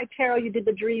you did my tarot, you did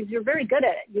the dreams, you're very good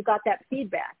at it. You got that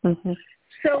feedback. Mm-hmm.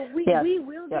 So we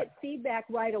will get feedback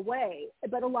right away.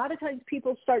 But a lot of times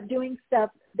people start doing stuff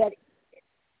that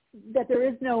there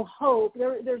is no hope.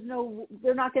 They're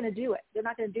not going to do it. They're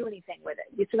not going to do anything with it.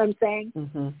 You see what I'm saying?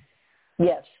 Mm-hmm.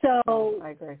 Yes. So I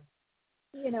agree.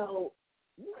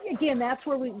 Again, that's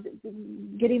where we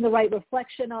getting the right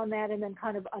reflection on that, and then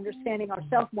kind of understanding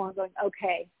ourselves more and going,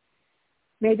 okay,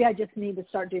 maybe I just need to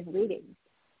start doing readings,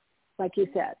 like you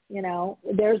said.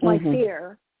 There's my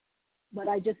fear, but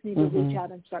I just need to reach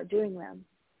out and start doing them.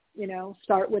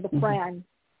 Start with a friend.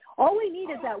 All we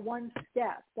need is that one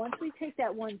step. Once we take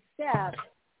that one step,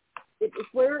 if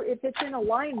it's in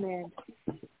alignment,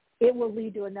 it will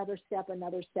lead to another step, and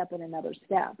another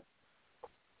step.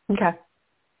 Okay.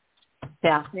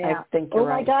 Yeah, I think you're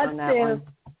right on that one.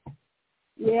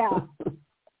 Yeah.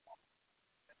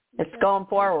 It's going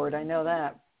forward. I know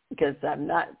that, because I'm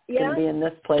not going to be in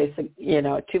this place,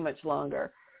 too much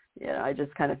longer. I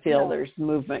just kind of feel there's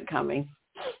movement coming.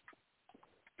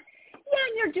 Yeah,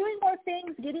 and you're doing more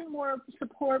things, getting more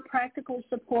support, practical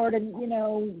support,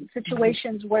 and,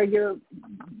 situations where you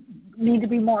need to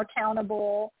be more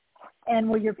accountable. And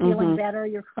where you're feeling better,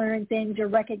 you're clearing things, you're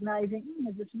recognizing,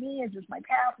 is this me? Is this my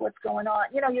path? What's going on?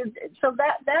 So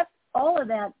that all of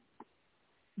that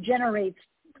generates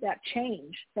that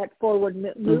change, that forward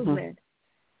movement.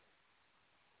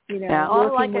 Like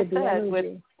I said,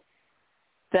 with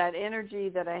that energy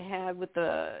that I had with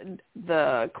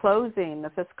the closing,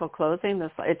 the physical closing,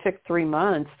 it took 3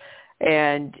 months,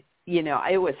 and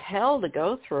it was hell to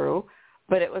go through,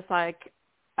 but it was like,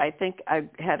 I think I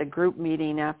had a group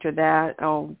meeting after that,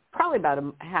 probably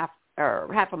about half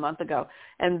a month ago.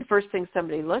 And the first thing,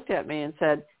 somebody looked at me and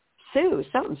said, Sue,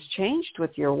 something's changed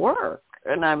with your work.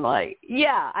 And I'm like,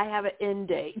 yeah, I have an end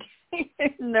date.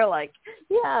 And they're like,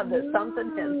 yeah, that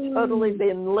something has totally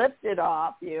been lifted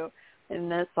off you.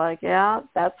 And it's like, yeah,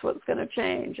 that's what's going to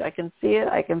change. I can see it.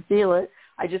 I can feel it.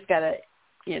 I just got to,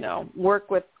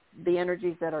 work with the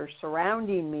energies that are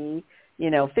surrounding me,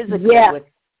 physically with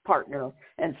partner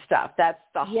and stuff. That's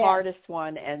the hardest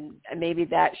one, and maybe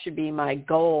that should be my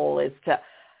goal, is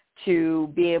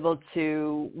to be able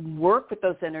to work with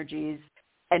those energies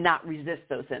and not resist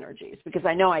those energies, because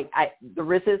I know the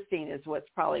resisting is what's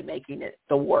probably making it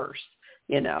the worst,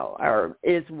 or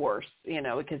is worse,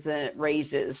 because then it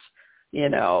raises,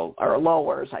 or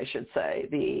lowers, I should say,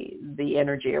 the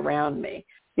energy around me,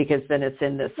 because then it's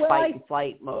in this fight and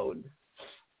flight mode.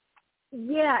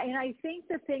 Yeah, and I think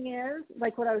the thing is,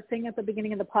 like what I was saying at the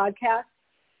beginning of the podcast,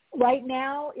 right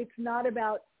now it's not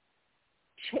about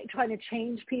trying to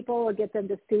change people or get them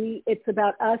to see. It's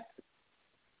about us,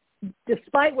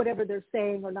 despite whatever they're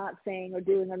saying or not saying or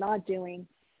doing or not doing,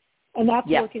 and that's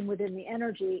working within the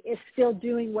energy, it's still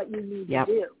doing what you need to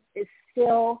do. It's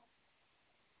still,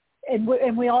 and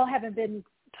we all haven't been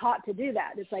taught to do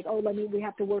that. It's like, we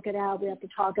have to work it out. We have to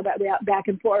talk about it back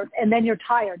and forth. And then you're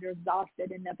tired, you're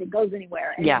exhausted, and nothing goes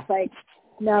anywhere. And it's like,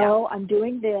 no, I'm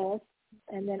doing this.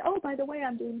 And then, by the way,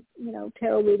 I'm doing,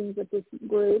 tarot readings with this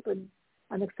group, and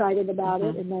I'm excited about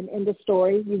it. And then in the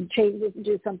story, you change it and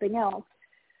do something else.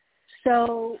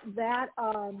 So that,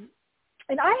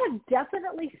 and I have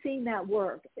definitely seen that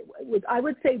work. I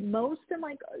would say most of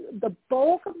the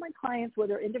bulk of my clients,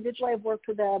 whether individually I've worked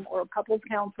with them or couples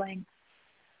counseling,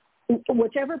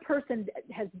 whichever person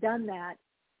has done that,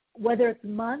 whether it's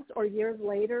months or years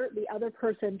later, the other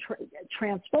person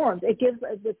transforms. It gives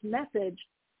us this message: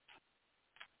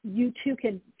 you too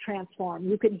can transform,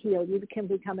 you can heal, you can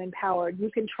become empowered, you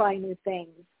can try new things.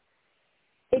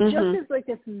 It just is like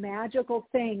this magical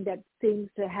thing that seems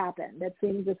to happen, that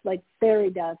seems just like fairy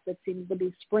dust that seems to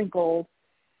be sprinkled,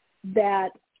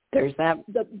 that There's that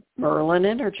Merlin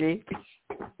energy.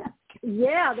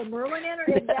 Yeah, the Merlin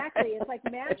energy, exactly. It's like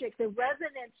magic. The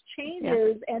resonance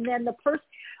changes, and then the person.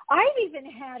 I've even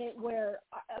had it where,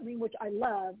 I mean, which I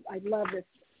love this,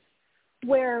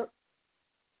 where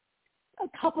a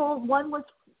couple, one was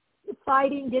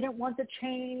fighting, didn't want to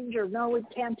change, or no, we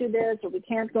can't do this, or we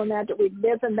can't go in that, or we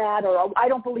this and that, or I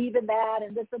don't believe in that,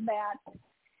 and this and that.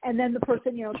 And then the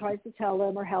person, tries to tell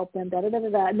them or help them,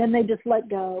 da-da-da-da-da, and then they just let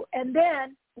go. And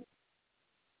then,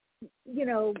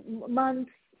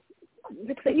 months,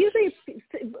 usually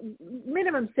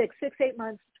minimum 6, 8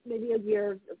 months, maybe a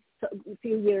year, a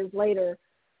few years later,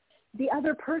 the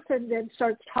other person then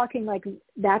starts talking like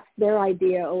that's their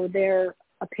idea or their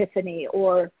epiphany,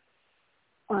 or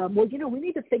we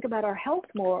need to think about our health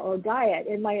more or diet.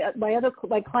 And my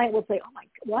client will say, oh my,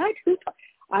 what?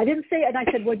 I didn't say, and I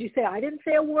said, what'd you say? I didn't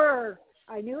say a word.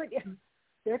 I knew it.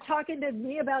 They're talking to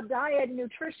me about diet and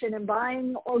nutrition and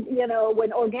buying,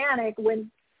 when organic,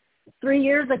 when 3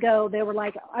 years ago they were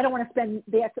like, I don't want to spend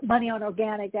the money on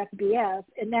organic, that's BS.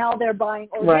 And now they're buying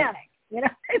organic.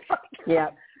 Right. It's like, yeah.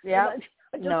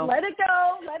 Just let it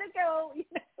go.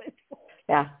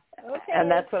 Yeah. Okay. And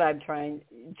that's what I'm trying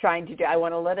to do. I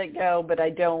want to let it go, but I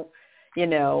don't,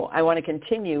 I want to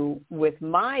continue with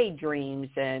my dreams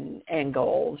and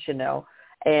goals,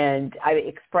 and I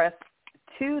express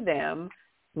to them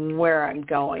where I'm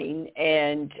going,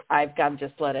 and I've got to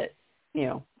just let it,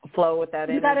 flow with that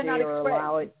energy or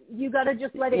allow it. You got to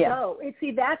just let it go.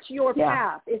 See, that's your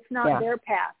path. It's not their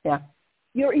path. Yeah.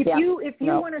 If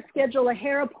you want to schedule a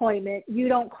hair appointment, you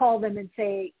don't call them and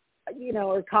say,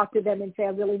 or talk to them and say, I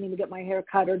really need to get my hair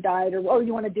cut or dyed, or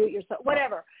you want to do it yourself,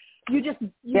 whatever. You just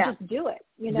do it.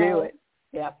 Do it.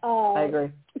 Yeah, I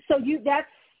agree. So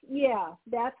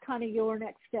that's kind of your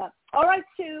next step. All right,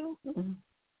 Sue. Mm-hmm.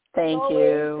 Thank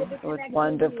you. It was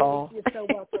wonderful. You're so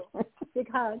welcome.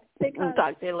 Big hug. I'll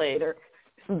talk to you later.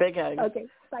 Big hug. Okay,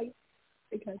 bye.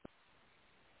 Big hug.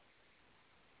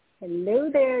 Hello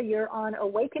there. You're on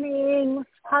Awakening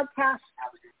Podcast.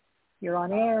 You're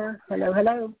on air. Hello.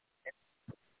 Hello.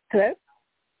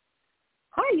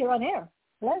 Hi, you're on air.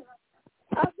 Hello.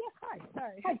 Oh, yes, hi.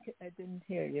 Sorry. Hi. I didn't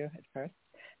hear you at first.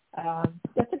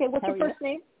 That's okay. What's your first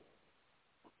name?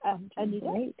 Anita.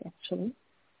 Great, actually.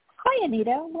 Hi,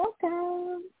 Anita.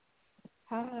 Welcome.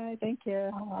 Hi, thank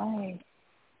you. All right.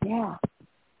 Yeah.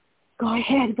 Go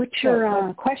ahead. What's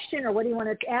your question, or what do you want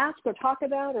to ask or talk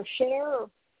about or share?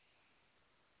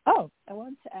 Oh, I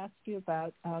wanted to ask you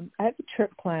about, I have a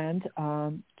trip planned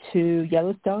to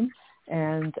Yellowstone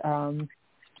and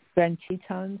Grand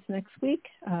Tetons next week,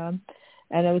 and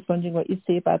I was wondering what you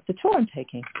see about the tour I'm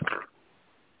taking.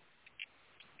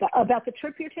 About the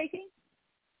trip you're taking?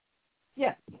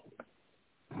 Yeah.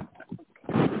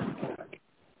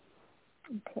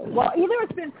 Okay. Well, either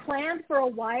it's been planned for a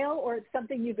while or it's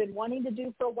something you've been wanting to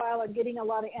do for a while. I'm getting a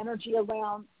lot of energy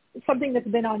around something that's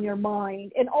been on your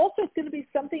mind. And also it's going to be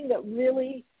something that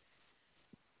really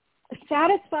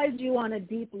satisfies you on a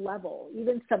deep level,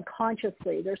 even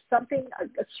subconsciously. There's something,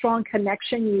 a strong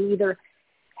connection you either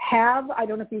have. I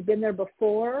don't know if you've been there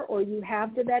before or you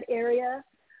have to that area.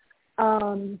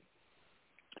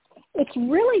 It's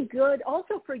really good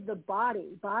also for the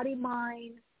body,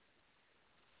 mind,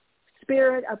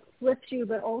 spirit uplifts you,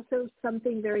 but also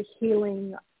something very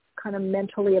healing, kind of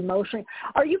mentally, emotionally.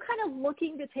 Are you kind of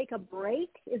looking to take a break?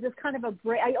 Is this kind of a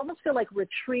break? I almost feel like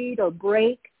retreat or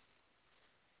break.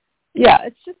 Yeah,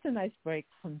 it's just a nice break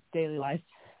from daily life.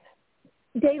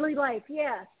 Daily life,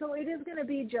 yeah. So it is going to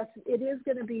be just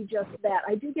that.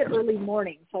 I do get early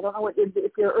mornings. So I don't know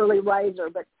if you're an early riser,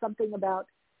 but something about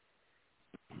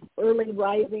early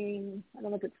rising. I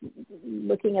don't know if it's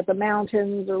looking at the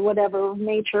mountains or whatever,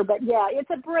 nature, but yeah, it's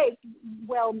a break.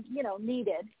 Well,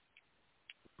 needed.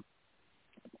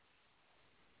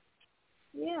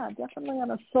 Yeah, definitely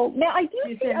on a soul. Now, I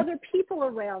do see other people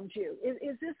around you.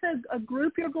 Is this a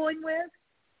group you're going with?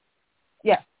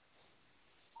 Yeah.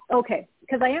 Okay,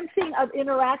 because I am seeing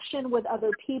interaction with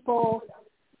other people,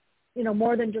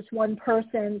 more than just one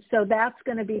person. So that's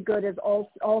going to be good as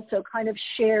also kind of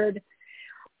shared.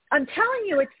 I'm telling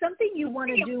you, it's something you want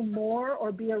to do more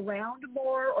or be around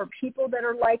more, or people that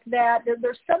are like that.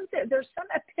 There's some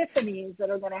epiphanies that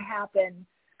are going to happen,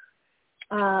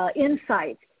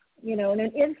 insights. And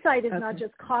an insight is not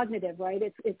just cognitive, right?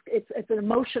 It's an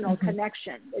emotional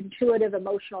connection, intuitive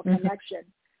emotional connection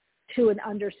to an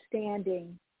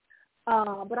understanding.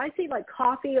 But I see like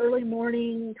coffee, early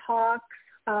morning talks.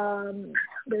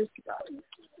 There's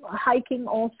hiking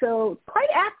also, quite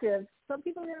active. Some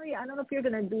people, I don't know if you're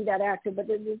going to be that active, but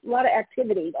there's a lot of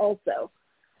activity also.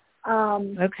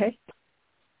 Okay.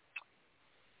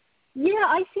 Yeah,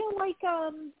 I feel like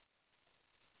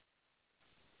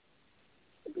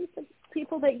could be some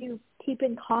people that you keep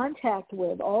in contact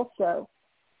with also.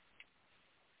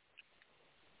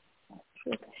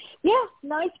 Yeah,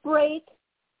 nice break,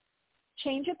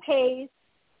 change of pace,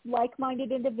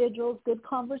 like-minded individuals, good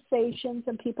conversations,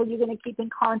 and people you're going to keep in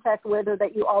contact with or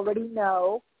that you already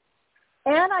know.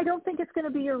 And I don't think it's going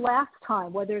to be your last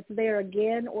time, whether it's there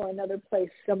again or another place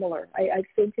similar. I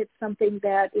think it's something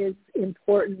that is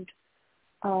important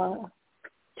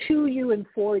to you and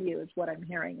for you is what I'm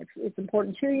hearing. It's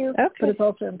important to you, but it's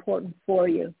also important for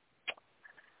you.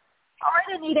 All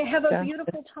right, Anita, have a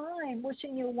beautiful time.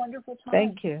 Wishing you a wonderful time.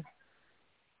 Thank you.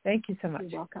 Thank you so much.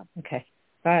 You're welcome. Okay.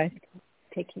 Bye.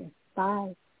 Take care.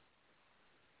 Bye.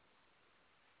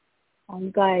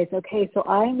 You guys, okay, so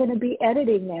I'm going to be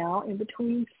editing now in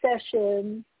between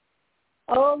sessions.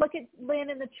 Oh, look at Lynn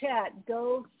in the chat.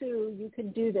 Go, Sue. You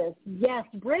can do this. Yes.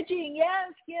 Bridging.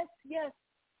 Yes.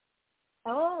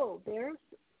 Oh, there's.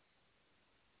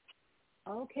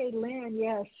 Okay, Lynn,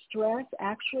 yes. Stress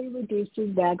actually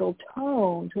reduces vagal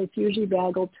tone. So it's usually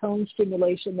vagal tone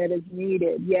stimulation that is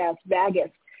needed. Yes,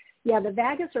 vagus. Yeah, the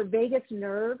vagus or vagus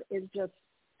nerve is just,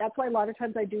 that's why a lot of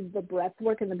times I do the breath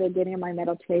work in the beginning of my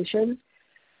meditations.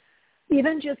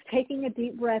 Even just taking a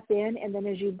deep breath in and then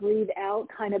as you breathe out,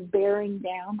 kind of bearing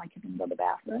down, like you can go to the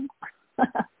bathroom,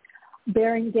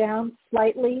 bearing down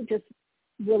slightly just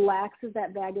relaxes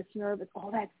that vagus nerve. It's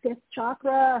all that fifth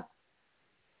chakra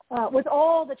with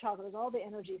all the chakras, all the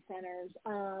energy centers.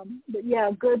 But yeah,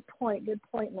 good point,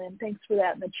 Lynn. Thanks for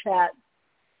that in the chat.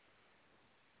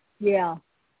 Yeah,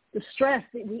 the stress,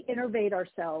 we innervate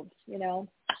ourselves, you know.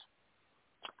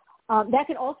 That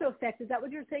can also affect, is that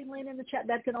what you're saying, Lynn, in the chat?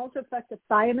 That can also affect the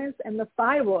thymus and the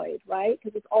thyroid, right?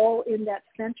 Because it's all in that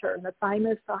center. And the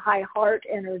thymus, the high heart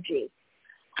energy.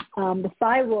 The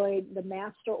thyroid, the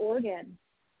master organ,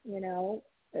 you know,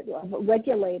 a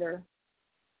regulator.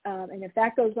 And if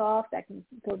that goes off, that can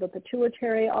throw the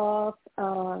pituitary off,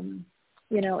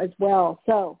 you know, as well.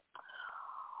 So,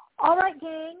 all right,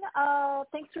 gang.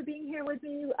 Thanks for being here with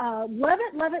me. Love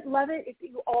it. If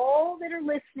you all that are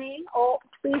listening,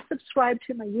 please subscribe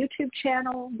to my YouTube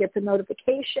channel, get the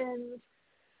notifications,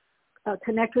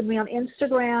 connect with me on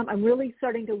Instagram. I'm really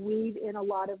starting to weave in a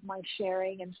lot of my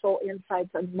sharing and soul insights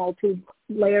on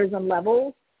multi-layers and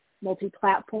levels,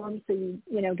 multi-platforms, so you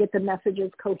know, get the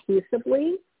messages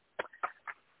cohesively.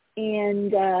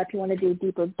 And if you want to do a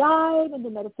deeper dive into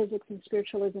metaphysics and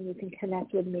spiritualism, you can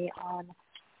connect with me on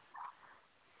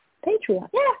Patreon.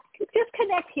 Yeah, just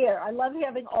connect here. I love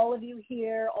having all of you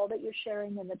here, all that you're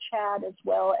sharing in the chat, as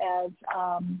well as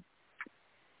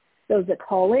those that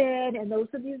call in and those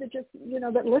of you that just, you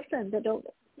know, that listen, that don't,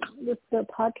 if the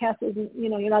podcast isn't, you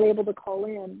know, you're not able to call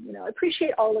in. You know, I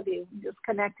appreciate all of you just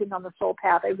connecting on the soul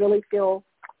path. I really feel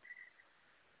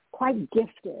quite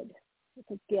gifted. It's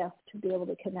a gift to be able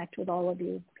to connect with all of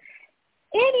you.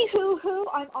 Anywho,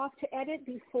 I'm off to edit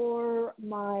before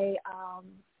my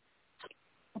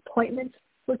appointments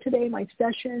for today, my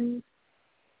sessions.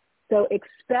 So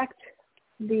expect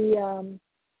the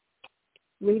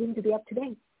reading to be up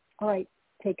today. All right,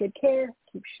 take good care.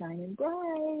 Keep shining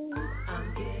bright.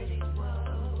 I'm getting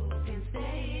woke and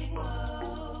staying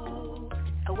woke.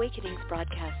 Awakenings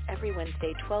broadcast every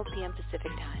Wednesday, 12 p.m.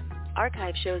 Pacific Time.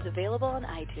 Archive shows available on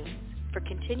iTunes. For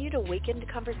continued awakened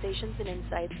conversations and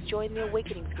insights, join the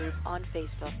Awakenings group on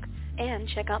Facebook. And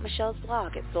check out Michele's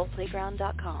blog at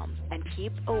soulplayground.com. And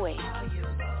keep awake.